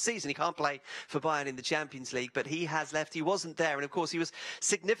rest of the season. He can't play for Bayern in the Champions League, but he has left. He wasn't there. And of course, he was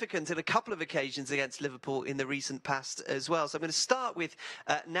significant in a couple of occasions against Liverpool in the recent past as well. So I'm going to start with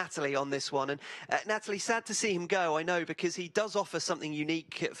Natalie on this one. And Natalie, sad to see him go, I know, because he does offer something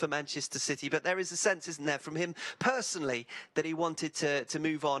unique for Manchester City. But there is a sense, isn't there, from him personally, that he wanted to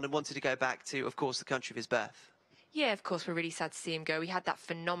move on and wanted to go back to, of course, the country of his birth. Yeah, of course, we're really sad to see him go. He had that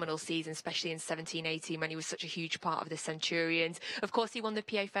phenomenal season, especially in 17-18, when he was such a huge part of the Centurions. Of course, he won the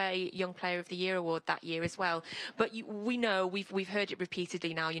PFA Young Player of the Year award that year as well. But we know, we've heard it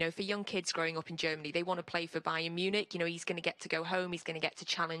repeatedly now, you know, for young kids growing up in Germany, they want to play for Bayern Munich. You know, he's going to get to go home. He's going to get to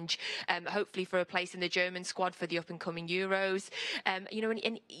challenge, hopefully for a place in the German squad for the up-and-coming Euros. You know,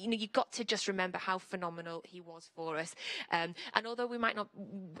 and you know, you've got to just remember how phenomenal he was for us. And although we might not,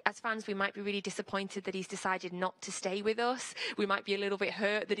 as fans, we might be really disappointed that he's decided not to stay with us. We might be a little bit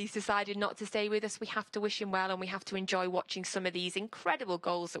hurt that he's decided not to stay with us. We have to wish him well, and we have to enjoy watching some of these incredible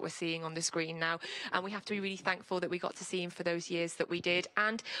goals that we're seeing on the screen now. And we have to be really thankful that we got to see him for those years that we did,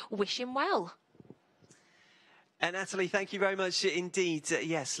 and wish him well. And Natalie, thank you very much indeed.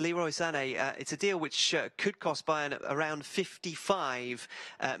 Yes, Leroy Sané, it's a deal which could cost Bayern around £55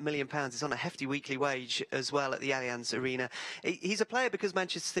 million. It's on a hefty weekly wage as well at the Allianz Arena. He's a player because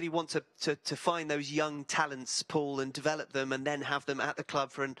Manchester City want to find those young talents, Paul, and develop them and then have them at the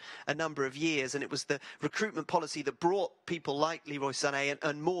club for a number of years. And it was the recruitment policy that brought people like Leroy Sané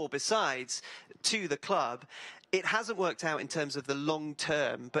and more besides to the club. It hasn't worked out in terms of the long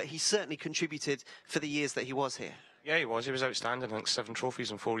term, but he certainly contributed for the years that he was here. Yeah, he was. He was outstanding. I think 7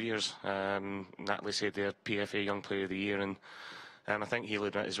 trophies in 4 years. Natalie said they're PFA Young Player of the Year, and I think he'll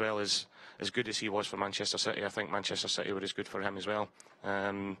admit as well, as good as he was for Manchester City, I think Manchester City were as good for him as well.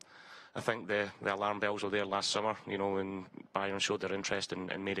 I think the alarm bells were there last summer, you know, when Bayern showed their interest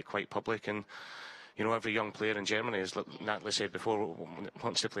and made it quite public. And you know, every young player in Germany, as Natalie said before,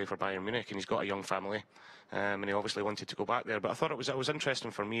 wants to play for Bayern Munich, and he's got a young family, and he obviously wanted to go back there. But I thought it was interesting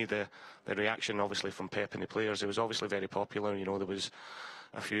for me, the reaction, obviously, from Pep and the players. It was obviously very popular. You know, there was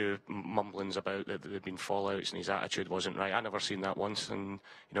a few mumblings about that there'd been fallouts and his attitude wasn't right. I never seen that once, and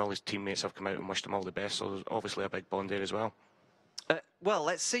you know, all his teammates have come out and wished him all the best. So there's obviously a big bond there as well. Well,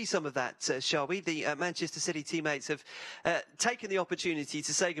 let's see some of that, shall we? The Manchester City teammates have taken the opportunity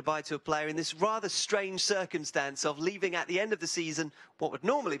to say goodbye to a player in this rather strange circumstance of leaving at the end of the season, what would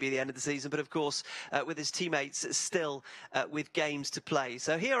normally be the end of the season, but of course with his teammates still with games to play.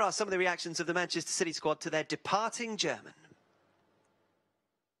 So here are some of the reactions of the Manchester City squad to their departing German.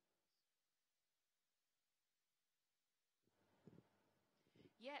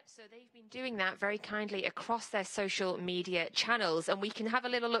 So they've been doing that very kindly across their social media channels, and we can have a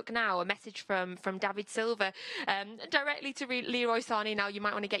little look now. A message from David Silva directly to Leroy Sané. Now, you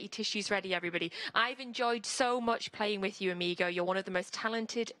might want to get your tissues ready, everybody. I've enjoyed so much playing with you, amigo. You're one of the most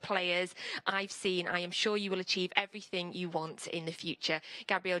talented players I've seen. I am sure you will achieve everything you want in the future.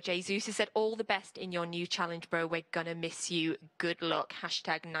 Gabriel Jesus has said, all the best in your new challenge, bro. We're gonna miss you. Good luck.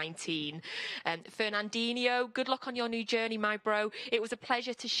 Hashtag 19. Fernandinho, good luck on your new journey, my bro. It was a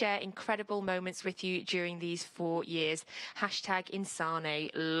pleasure to share incredible moments with you during these 4 years. Hashtag Insane.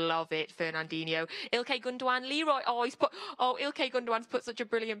 Love it, Fernandinho. Ilkay Gundogan, Leroy. Ilkay Gundogan's put such a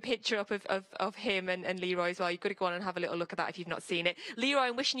brilliant picture up of him and Leroy as well. You've got to go on and have a little look at that if you've not seen it. Leroy,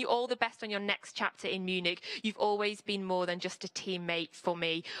 I'm wishing you all the best on your next chapter in Munich. You've always been more than just a teammate for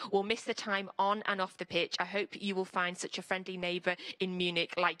me. We'll miss the time on and off the pitch. I hope you will find such a friendly neighbour in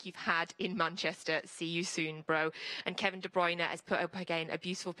Munich like you've had in Manchester. See you soon, bro. And Kevin De Bruyne has put up again a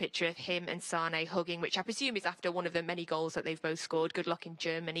beautiful picture of him and Sané hugging, which I presume is after one of the many goals that they've both scored. Good luck in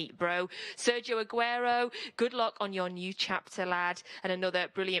Germany, bro. Sergio Aguero, good luck on your new chapter, lad. And another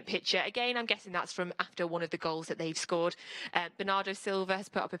brilliant picture. Again, I'm guessing that's from after one of the goals that they've scored. Bernardo Silva has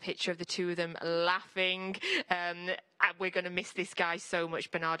put up a picture of the two of them laughing. we're going to miss this guy so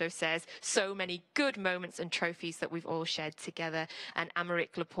much, Bernardo says. So many good moments and trophies that we've all shared together. And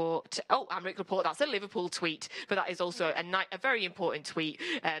Aymeric Laporte, that's a Liverpool tweet, but that is also a very important tweet.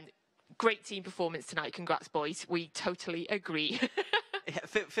 Great team performance tonight. Congrats, boys. We totally agree. Yeah,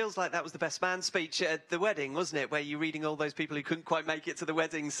 it feels like that was the best man speech at the wedding, wasn't it? Where you're reading all those people who couldn't quite make it to the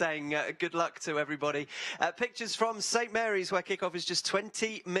wedding saying good luck to everybody. Pictures from St Mary's, where kickoff is just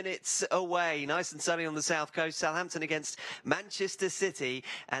 20 minutes away. Nice and sunny on the south coast. Southampton against Manchester City.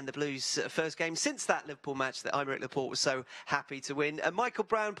 And the Blues' first game since that Liverpool match that Aymeric Laporte was so happy to win. Michael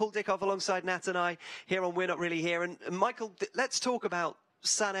Brown, Paul Dickov alongside Nat and I here on We're Not Really Here. And Michael, let's talk about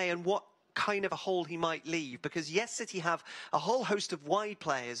Sané and what kind of a hole he might leave, because yes, City have a whole host of wide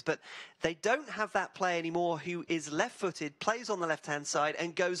players, but they don't have that player anymore who is left-footed, plays on the left-hand side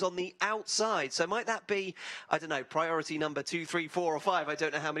and goes on the outside. So might that be, I don't know, priority number 2, 3, 4 or 5, I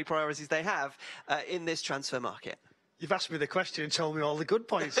don't know how many priorities they have in this transfer market? You've asked me the question and told me all the good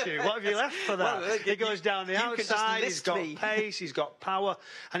points, Hugh. What have you left for that? Well, he goes down the outside, he's got pace, he's got power,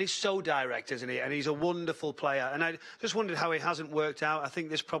 and he's so direct, isn't he? And he's a wonderful player. And I just wondered how he hasn't worked out. I think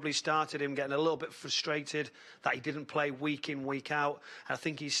this probably started him getting a little bit frustrated that he didn't play week in, week out. And I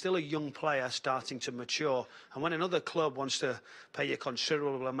think he's still a young player starting to mature. And when another club wants to pay you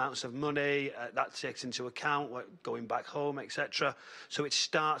considerable amounts of money, that takes into account going back home, etc. So it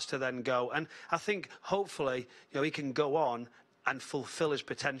starts to then go. And I think, hopefully, he can go on and fulfil his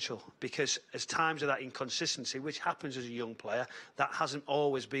potential, because as times of that inconsistency, which happens as a young player, that hasn't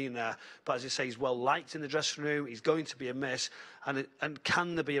always been there. But as I say, he's well liked in the dressing room, he's going to be a miss, and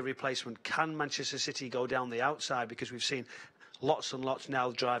can there be a replacement? Can Manchester City go down the outside? Because we've seen lots and lots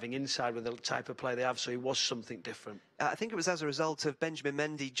now driving inside with the type of play they have, so he was something different. I think it was as a result of Benjamin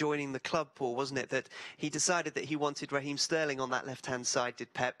Mendy joining the club, Paul, wasn't it, that he decided that he wanted Raheem Sterling on that left-hand side,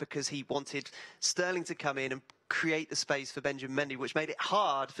 did Pep, because he wanted Sterling to come in and create the space for Benjamin Mendy, which made it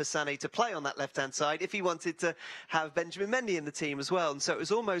hard for Sané to play on that left-hand side if he wanted to have Benjamin Mendy in the team as well. And so it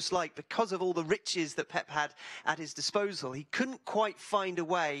was almost like, because of all the riches that Pep had at his disposal, he couldn't quite find a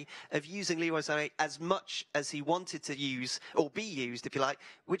way of using Leroy Sané as much as he wanted to use, or be used, if you like,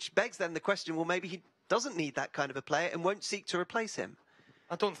 which begs then the question, well, maybe he doesn't need that kind of a player and won't seek to replace him.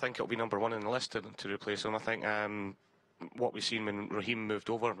 I don't think it'll be number one on the list to replace him. I think what we've seen when Raheem moved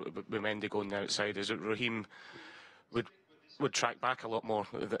over with Mendy going the outside is that Raheem would track back a lot more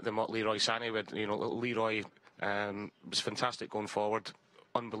than what Leroy Sané would. Leroy was fantastic going forward,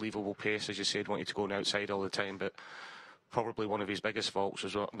 unbelievable pace, as you said, wanted to go on the outside all the time, but probably one of his biggest faults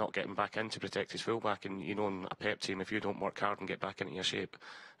was not getting back in to protect his fullback. And in a Pep team, if you don't work hard and get back into your shape,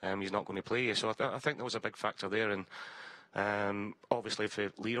 he's not going to play you. So I think there was a big factor there. And obviously,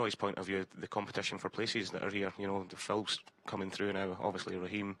 from Leroy's point of view, the competition for places that are here, the Phil's coming through now. Obviously,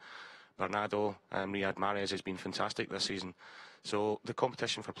 Raheem, Bernardo, Riyad Mahrez has been fantastic this season. So the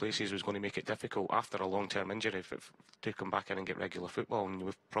competition for places was going to make it difficult after a long-term injury to come back in and get regular football. And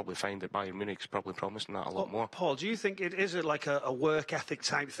we've probably find that Bayern Munich's probably promising that a lot more. Paul, do you think it is like a work ethic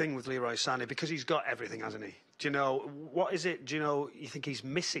type thing with Leroy Sané? Because he's got everything, hasn't he? What is it, you think he's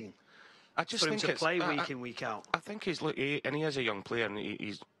missing? I just for him think to play week in, week out. I think he is a young player, and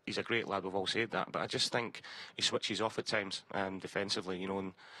he's a great lad. We've all said that, but I just think he switches off at times defensively.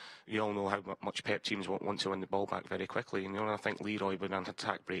 And you all know how much Pep teams want to win the ball back very quickly. And I think Leroy, when an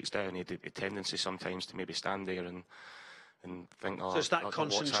attack breaks down, he had a tendency sometimes to maybe stand there and think, so it's that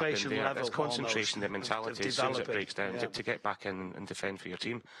concentration level. It's concentration, the mentality as soon as it breaks down, yeah. to get back in and defend for your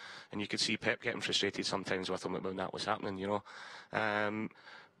team. And you could see Pep getting frustrated sometimes with him when that was happening.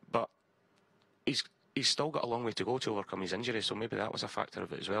 But he's still got a long way to go to overcome his injury, so maybe that was a factor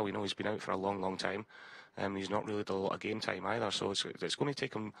of it as well. He's been out for a long time. He's not really done a lot of game time either, so it's going to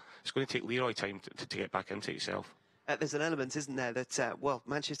take him. It's going to take Leroy time to get back into himself. There's an element, isn't there, that,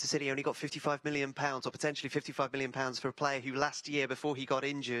 Manchester City only got £55 million, or potentially £55 million for a player who last year, before he got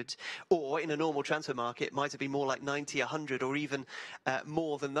injured, or in a normal transfer market, might have been more like 90, 100, or even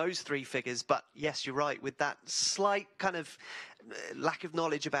more than those three figures. But yes, you're right, with that slight kind of lack of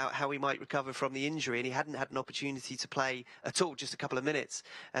knowledge about how he might recover from the injury, and he hadn't had an opportunity to play at all, just a couple of minutes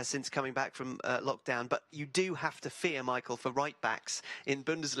since coming back from lockdown. But you do have to fear, Michael, for right backs in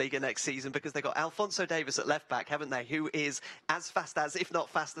Bundesliga next season, because they've got Alphonso Davies at left back, haven't they, who is as fast as, if not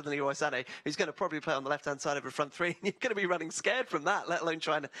faster than Leroy Sané, who's going to probably play on the left hand side of a front three, and you're going to be running scared from that, let alone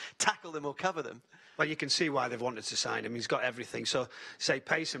trying to tackle them or cover them. Well, you can see why they've wanted to sign him. He's got everything. So, say,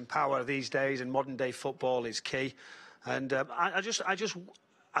 pace and power these days in modern day football is key. And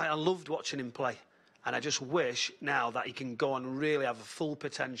I loved watching him play. And I just wish now that he can go on and really have a full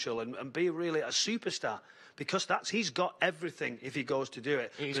potential and be really a superstar. because he's got everything if he goes to do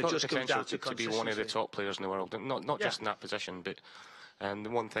it. He's but got it just the comes down potential to to be one of the top players in the world, not just in that position, but the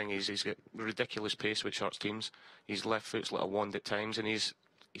one thing is he's got ridiculous pace which hurts teams. His left foot's like a wand at times, and he's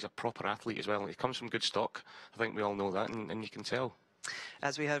a proper athlete as well. He comes from good stock. I think we all know that, and you can tell.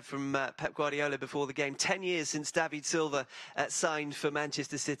 As we heard from Pep Guardiola before the game, 10 years since David Silva signed for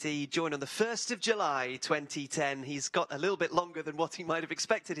Manchester City. He joined on the 1st of July 2010. He's got a little bit longer than what he might have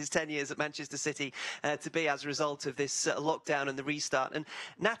expected his 10 years at Manchester City to be as a result of this lockdown and the restart. And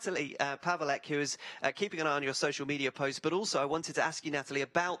Natalie Paweleck, who is keeping an eye on your social media posts, but also I wanted to ask you, Natalie,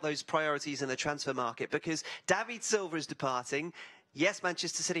 about those priorities in the transfer market, because David Silva is departing. Yes,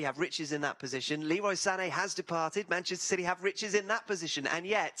 Manchester City have riches in that position. Leroy Sané has departed. Manchester City have riches in that position. And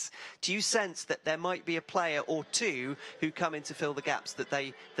yet, do you sense that there might be a player or two who come in to fill the gaps that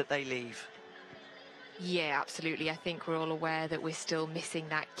they leave? Yeah, absolutely. I think we're all aware that we're still missing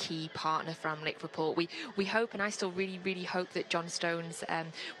that key partner from Liverpool. We hope, and I still really hope that John Stones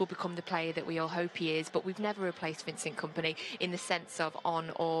will become the player that we all hope he is, but we've never replaced Vincent Kompany in the sense of on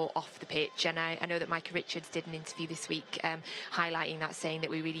or off the pitch. And I know that Micah Richards did an interview this week highlighting that, saying that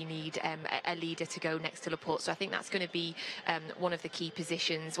we really need a leader to go next to Laporte. So I think that's going to be one of the key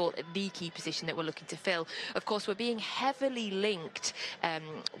positions, or the key position that we're looking to fill. Of course, we're being heavily linked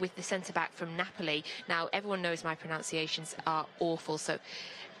with the centre-back from Napoli. Now, everyone knows my pronunciations are awful,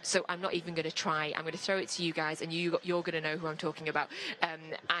 so I'm not even going to try. I'm going to throw it to you guys, and you're going to know who I'm talking about.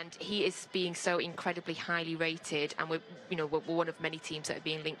 And he is being so incredibly highly rated, and we're one of many teams that are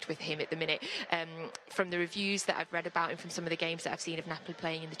being linked with him at the minute. From the reviews that I've read about him, from some of the games that I've seen of Napoli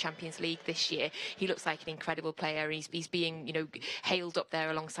playing in the Champions League this year, he looks like an incredible player. He's being hailed up there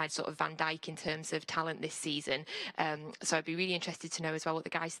alongside sort of Van Dijk in terms of talent this season. So I'd be really interested to know as well what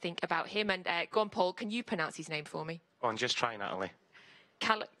the guys think about him. And go on, Paul, can you pronounce his name for me? Oh, and just try, Natalie.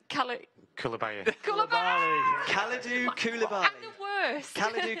 Koulibaly. Koulibaly. Kalidou Koulibaly. I'm the worst.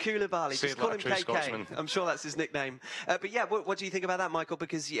 Kalidou Koulibaly. Just call him KK. Scotsman. I'm sure that's his nickname. But yeah, what do you think about that, Michael?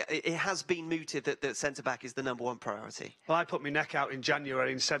 Because it has been mooted that centre-back is the #1 priority. Well, I put my neck out in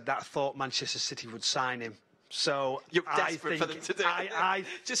January and said that I thought Manchester City would sign him. So you're desperate for them to do it.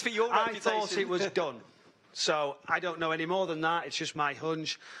 Just for your reputation. I thought it was done. So I don't know any more than that. It's just my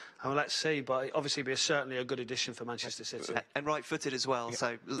hunch. And let's see, but obviously be certainly a good addition for Manchester City. And right-footed as well,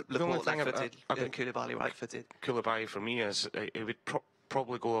 so Laporte left-footed and Koulibaly right-footed. Koulibaly for me is, it would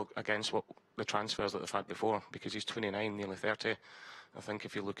probably go against what the transfers that they've had before, because he's 29, nearly 30. I think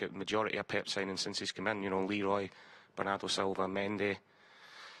if you look at the majority of Pep signings since he's come in, Leroy, Bernardo Silva, Mendy,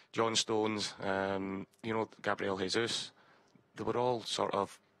 John Stones, Gabriel Jesus, they were all sort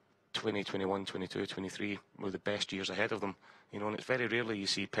of 20, 21, 22, 23 were the best years ahead of them. And it's very rarely you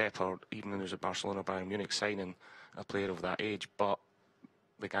see Pep, or even when there's a Barcelona or Bayern Munich, signing a player of that age, but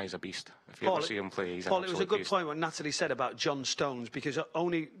the guy's a beast. If you ever see him play, he's an absolute beast. Paul, it was a good point what Natalie said about John Stones, because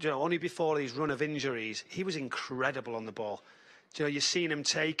only before his run of injuries, he was incredible on the ball. You've seen him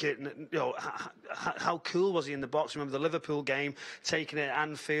take it, and how cool was he in the box? Remember the Liverpool game, taking it at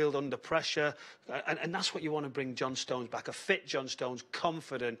Anfield under pressure, and that's what you want to bring John Stones back. A fit John Stones,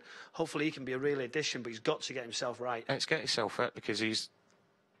 confident. Hopefully he can be a real addition, but he's got to get himself right. It's get himself fit, because he's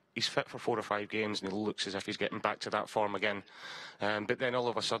fit for 4 or 5 games, and he looks as if he's getting back to that form again. But then all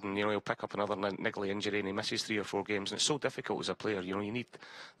of a sudden, he'll pick up another niggly injury, and he misses 3 or 4 games, and it's so difficult as a player. You need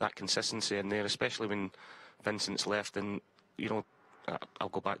that consistency in there, especially when Vincent's left, and I'll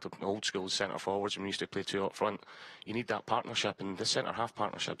go back to old school centre forwards when we used to play 2 up front. You need that partnership, and the centre half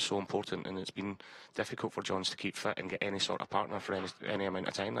partnership is so important, and it's been difficult for Johns to keep fit and get any sort of partner for any amount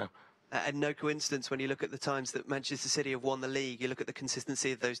of time now. And no coincidence when you look at the times that Manchester City have won the league. You look at the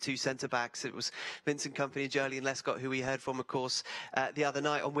consistency of those 2 centre-backs. It was Vincent Kompany, Julian Lescott, who we heard from, of course, the other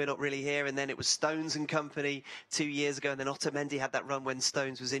night on We're Not Really Here. And then it was Stones and Kompany 2 years ago. And then Otamendi had that run when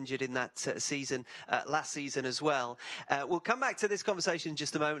Stones was injured in that season, last season as well. We'll come back to this conversation in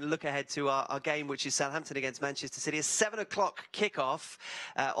just a moment and look ahead to our game, which is Southampton against Manchester City. A 7 o'clock kickoff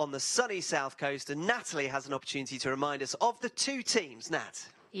on the sunny South Coast. And Natalie has an opportunity to remind us of the 2 teams. Nat.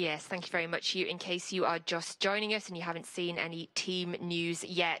 Yes, thank you very much, Hugh. In case you are just joining us and you haven't seen any team news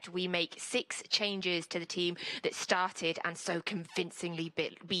yet, we make 6 changes to the team that started and so convincingly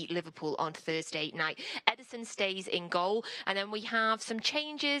beat Liverpool on Thursday night. Ederson stays in goal, and then we have some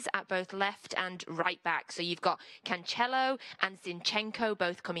changes at both left and right back. So you've got Cancelo and Zinchenko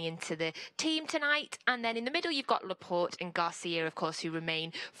both coming into the team tonight, and then in the middle you've got Laporte and Garcia, of course, who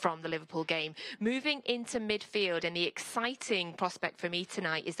remain from the Liverpool game. Moving into midfield, and the exciting prospect for me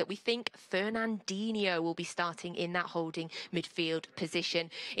tonight is that we think Fernandinho will be starting in that holding midfield position.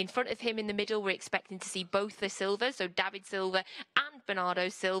 In front of him in the middle, we're expecting to see both the Silvas, so David Silva and and Bernardo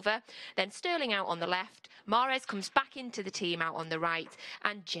Silva. Then Sterling out on the left. Mahrez comes back into the team out on the right,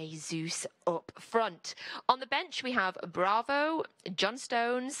 and Jesus up front. On the bench, we have Bravo, John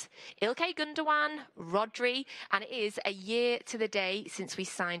Stones, Ilkay Gundogan, Rodri, and it is a year to the day since we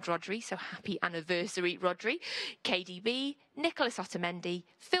signed Rodri, so happy anniversary, Rodri. KDB, Nicholas Otamendi,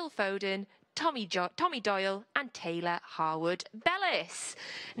 Phil Foden, Tommy Doyle and Taylor Harwood-Bellis.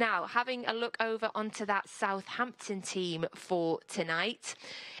 Now, having a look over onto that Southampton team for tonight.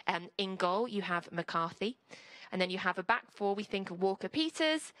 In goal, you have McCarthy. And then you have a back four, we think of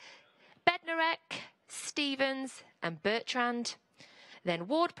Walker-Peters, Bednarek, Stevens and Bertrand. Then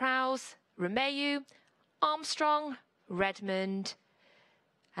Ward-Prowse, Romeu, Armstrong, Redmond,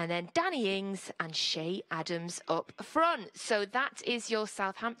 and then Danny Ings and Shea Adams up front. So that is your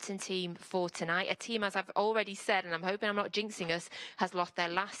Southampton team for tonight. A team, as I've already said, and I'm hoping I'm not jinxing us, has lost their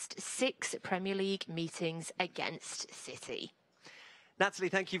last 6 Premier League meetings against City. Natalie,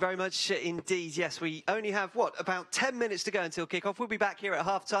 thank you very much indeed. Yes, we only have, about 10 minutes to go until kick-off. We'll be back here at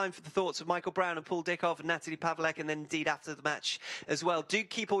half-time for the thoughts of Michael Brown and Paul Dickov and Natalie Paweleck, and then indeed after the match as well. Do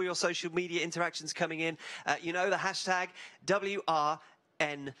keep all your social media interactions coming in. You know, the hashtag WRNH,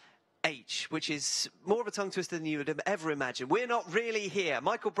 which is more of a tongue twister than you would ever imagine. We're not really here.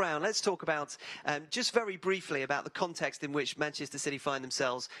 Michael Brown, let's talk about, just very briefly, about the context in which Manchester City find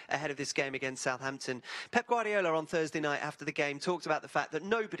themselves ahead of this game against Southampton. Pep Guardiola on Thursday night after the game talked about the fact that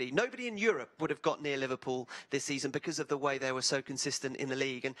nobody in Europe would have got near Liverpool this season because of the way they were so consistent in the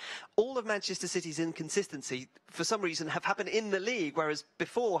league. And all of Manchester City's inconsistency, for some reason, have happened in the league, whereas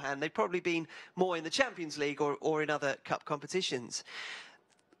beforehand they've probably been more in the Champions League or in other cup competitions.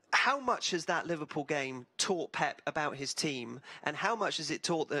 How much has that Liverpool game taught Pep about his team, and how much has it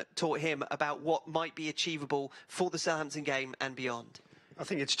taught him about what might be achievable for the Southampton game and beyond? I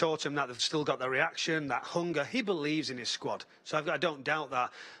think it's taught him that they've still got the reaction, that hunger. He believes in his squad, so I don't doubt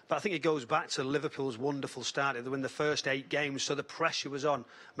that. But I think it goes back to Liverpool's wonderful start. They win the first 8 games, so the pressure was on.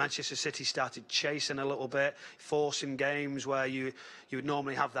 Manchester City started chasing a little bit, forcing games where you would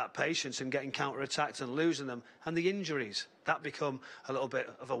normally have that patience and getting counter-attacked and losing them. And the injuries, that become a little bit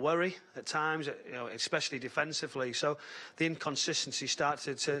of a worry at times, especially defensively. So the inconsistency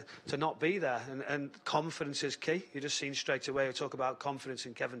started to not be there, and confidence is key. You've just seen straight away we talk about confidence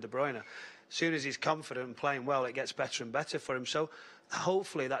in Kevin De Bruyne. As soon as he's confident and playing well, it gets better and better for him. So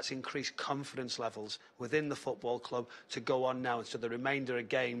hopefully that's increased confidence levels within the football club to go on now into the remainder of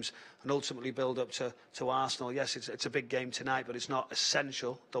games and ultimately build up to Arsenal. Yes, it's a big game tonight, but it's not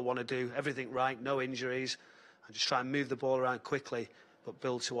essential. They'll want to do everything right, no injuries, and just try and move the ball around quickly, but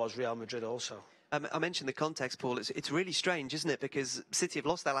build towards Real Madrid also. I mentioned the context, Paul. It's really strange, isn't it? Because City have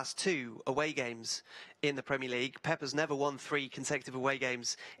lost their last 2 away games in the Premier League. Pep has never won 3 consecutive away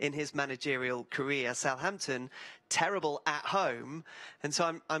games in his managerial career. Southampton, terrible at home. And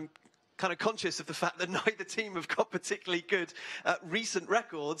so I'm kind of conscious of the fact that neither team have got particularly good recent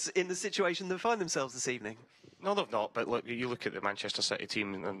records in the situation they find themselves this evening. No, they've not. But look, you look at the Manchester City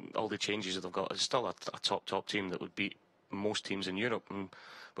team and all the changes that they've got. It's still a top team that would beat most teams in Europe.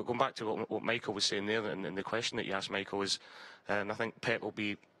 But going back to what Michael was saying there, and the question that you asked, Michael, is, I think Pep will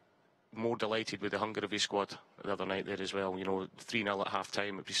be more delighted with the hunger of his squad the other night there as well. You know, 3-0 at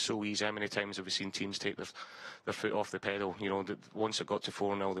half-time, it'd be so easy. How many times have we seen teams take their foot off the pedal? You know, once it got to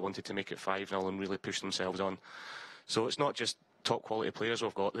 4-0, they wanted to make it 5-0 and really push themselves on. So it's not just top quality players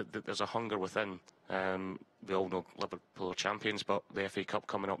we've got, there's a hunger within. We all know Liverpool are champions, but the FA Cup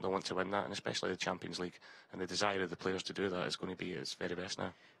coming up, they want to win that, and especially the Champions League. And the desire of the players to do that is going to be its very best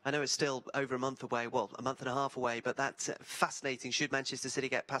now. I know it's still over a month away, well, a month and a half away, but that's fascinating. Should Manchester City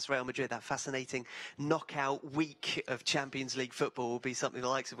get past Real Madrid, that fascinating knockout week of Champions League football will be something the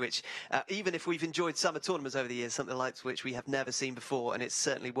likes of which, even if we've enjoyed summer tournaments over the years, something the likes of which we have never seen before, and it's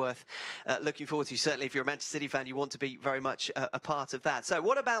certainly worth looking forward to. Certainly, if you're a Manchester City fan, you want to be very much a part of that. So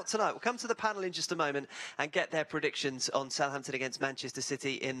what about tonight? We'll come to the panel in just a moment and get their predictions on Southampton against Manchester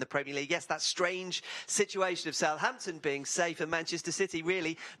City in the Premier League. Yes, that strange situation of Southampton being safe and Manchester City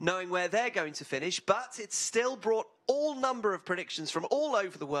really knowing where they're going to finish, but it's still brought all number of predictions from all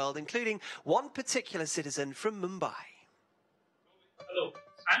over the world, including one particular citizen from Mumbai. Hello,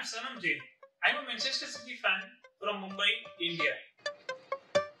 I'm Sanam Jain. I'm a Manchester City fan from Mumbai, India.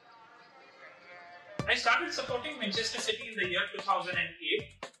 I started supporting Manchester City in the year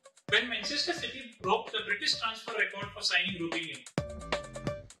 2008 when Manchester City broke the British transfer record for signing Robinho.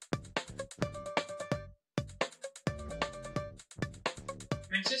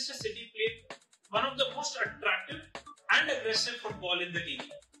 Manchester City played one of the most attractive and aggressive football in the league.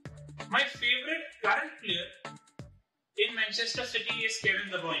 My favorite current player in Manchester City is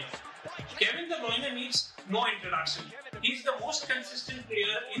Kevin De Bruyne. Kevin De Bruyne needs no introduction. He's the most consistent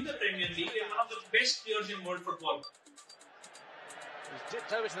player in the Premier League and one of the best players in world football. He's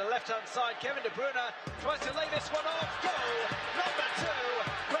dipped over to the left-hand side. Kevin De Bruyne tries to lay this one off. Goal number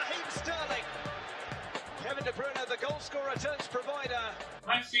 2, Raheem Sterling. Kevin De Bruyne, the goal scorer, turns provider.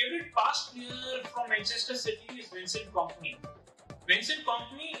 My favourite past player from Manchester City is Vincent Kompany. Vincent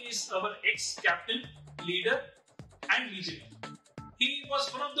Kompany is our ex-captain, leader and legend. He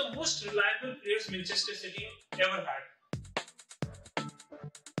was one of the most reliable players Manchester City ever had.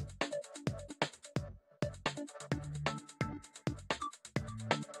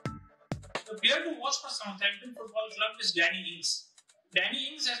 The player to watch for Southampton Football Club is Danny Ings. Danny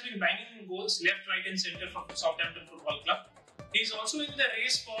Ings has been banging goals left, right and centre for Southampton Football Club. He is also in the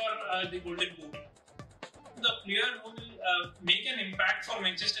race for the Golden Boot. The player who will make an impact for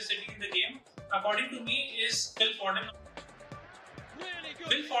Manchester City in the game, according to me, is Phil Foden.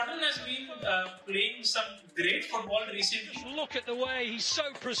 Phil Foden has been playing some great football recently. Just look at the way he's so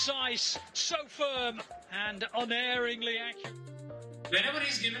precise, so firm and unerringly accurate. Whenever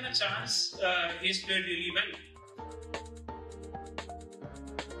he's given a chance, he's played really well.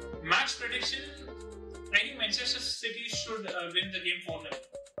 Match prediction, I think Manchester City should win the game 4-0.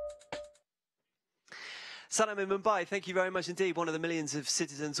 Sanam in Mumbai, thank you very much indeed. One of the millions of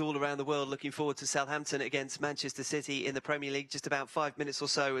citizens all around the world looking forward to Southampton against Manchester City in the Premier League. Just about 5 minutes or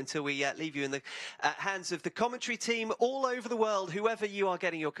so until we leave you in the hands of the commentary team all over the world, whoever you are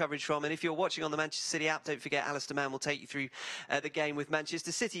getting your coverage from. And if you're watching on the Manchester City app, don't forget Alistair Mann will take you through the game with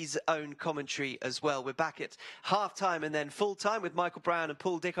Manchester City's own commentary as well. We're back at half-time and then full-time with Michael Brown and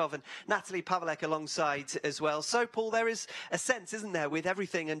Paul Dickov and Natalie Paweleck alongside as well. So, Paul, there is a sense, isn't there, with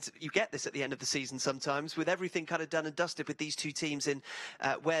everything, and you get this at the end of the season sometimes, with everything kind of done and dusted with these two teams in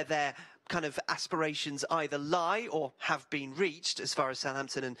where their kind of aspirations either lie or have been reached as far as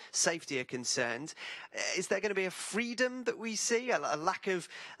Southampton and safety are concerned. Is there going to be a freedom that we see, a lack of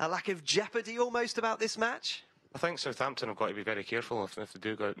jeopardy almost about this match? I think Southampton have got to be very careful if they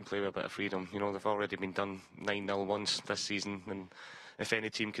do go out and play with a bit of freedom. You know, they've already been done 9-0 once this season, and if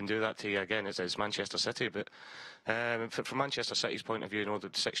any team can do that to you again, it's Manchester City. But from Manchester City's point of view, you know, the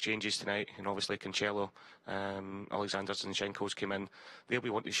 6 changes tonight, and obviously Cancelo, Alexander Zinchenko's came in. They'll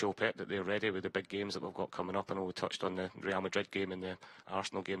be wanting to show Pep that they're ready with the big games that we've got coming up. I know we touched on the Real Madrid game and the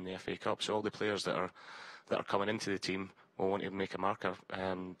Arsenal game in the FA Cup. So all the players that are coming into the team will want to make a marker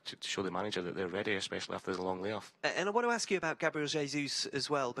to show the manager that they're ready, especially after the long layoff. And I want to ask you about Gabriel Jesus as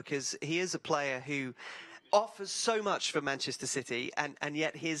well, because he is a player who offers so much for Manchester City, and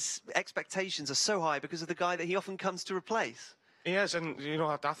yet his expectations are so high because of the guy that he often comes to replace. He is, and you know,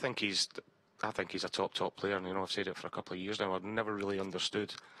 I think he's a top player, and you know, I've said it for a couple of years now. I've never really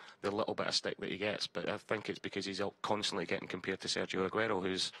understood the little bit of stick that he gets, but I think it's because he's constantly getting compared to Sergio Aguero,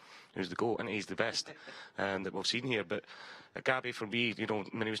 who's the GOAT, and he's the best that we've seen here. But Gabby, for me, you know,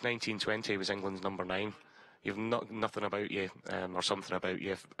 when he was 19-20, he was England's number 9. You've nothing about you or something about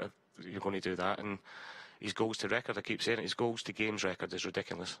you if you're going to do that. And his goals to record, I keep saying it, his goals to games record is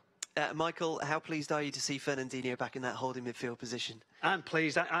ridiculous. Michael, how pleased are you to see Fernandinho back in that holding midfield position? I'm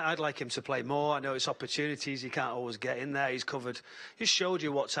pleased. I'd like him to play more. I know it's opportunities. He can't always get in there. He's showed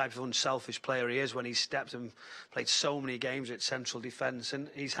you what type of unselfish player he is when he stepped and played so many games at central defence, and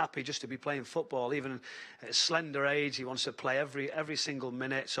he's happy just to be playing football. Even at a slender age, he wants to play every single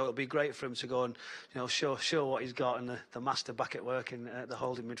minute. So it'll be great for him to go and, you know, show what he's got, and the master back at work in the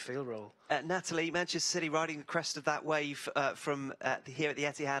holding midfield role. Natalie, Manchester City riding the crest of that wave from here at the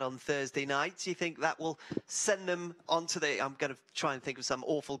Etihad on Thursday night. Do you think that will send them onto the... I'm going to try and think of some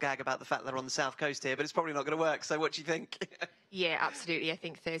awful gag about the fact they're on the south coast here, but it's probably not going to work. So what do you think? Yeah, absolutely. I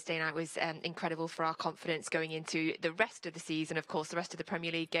think Thursday night was incredible for our confidence going into the rest of the season, of course, the rest of the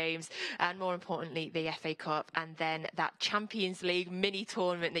Premier League games, and more importantly, the FA Cup, and then that Champions League mini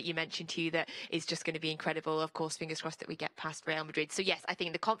tournament that you mentioned, Hugh, that is just going to be incredible. Of course, fingers crossed that we get past Real Madrid. So yes, I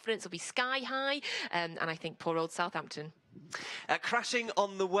think the confidence will be sky high, and I think poor old Southampton. Crashing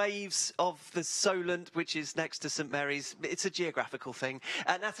on the waves of the Solent, which is next to St Mary's. It's a geographical thing.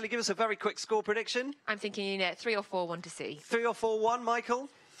 Natalie, give us a very quick score prediction. I'm thinking 3 or 4-1 to City. 3 or 4-1, Michael?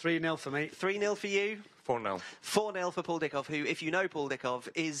 3-0 for me. 3-0 for you? 4-0. 4-0 for Paul Dickov, who, if you know Paul Dickov,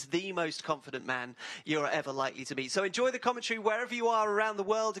 is the most confident man you're ever likely to meet. So enjoy the commentary wherever you are around the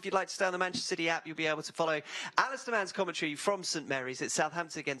world. If you'd like to stay on the Manchester City app, you'll be able to follow Alistair Mann's commentary from St Mary's at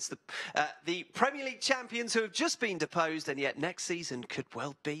Southampton against the Premier League champions who have just been deposed, and yet next season could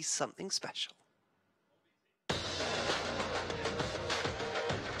well be something special.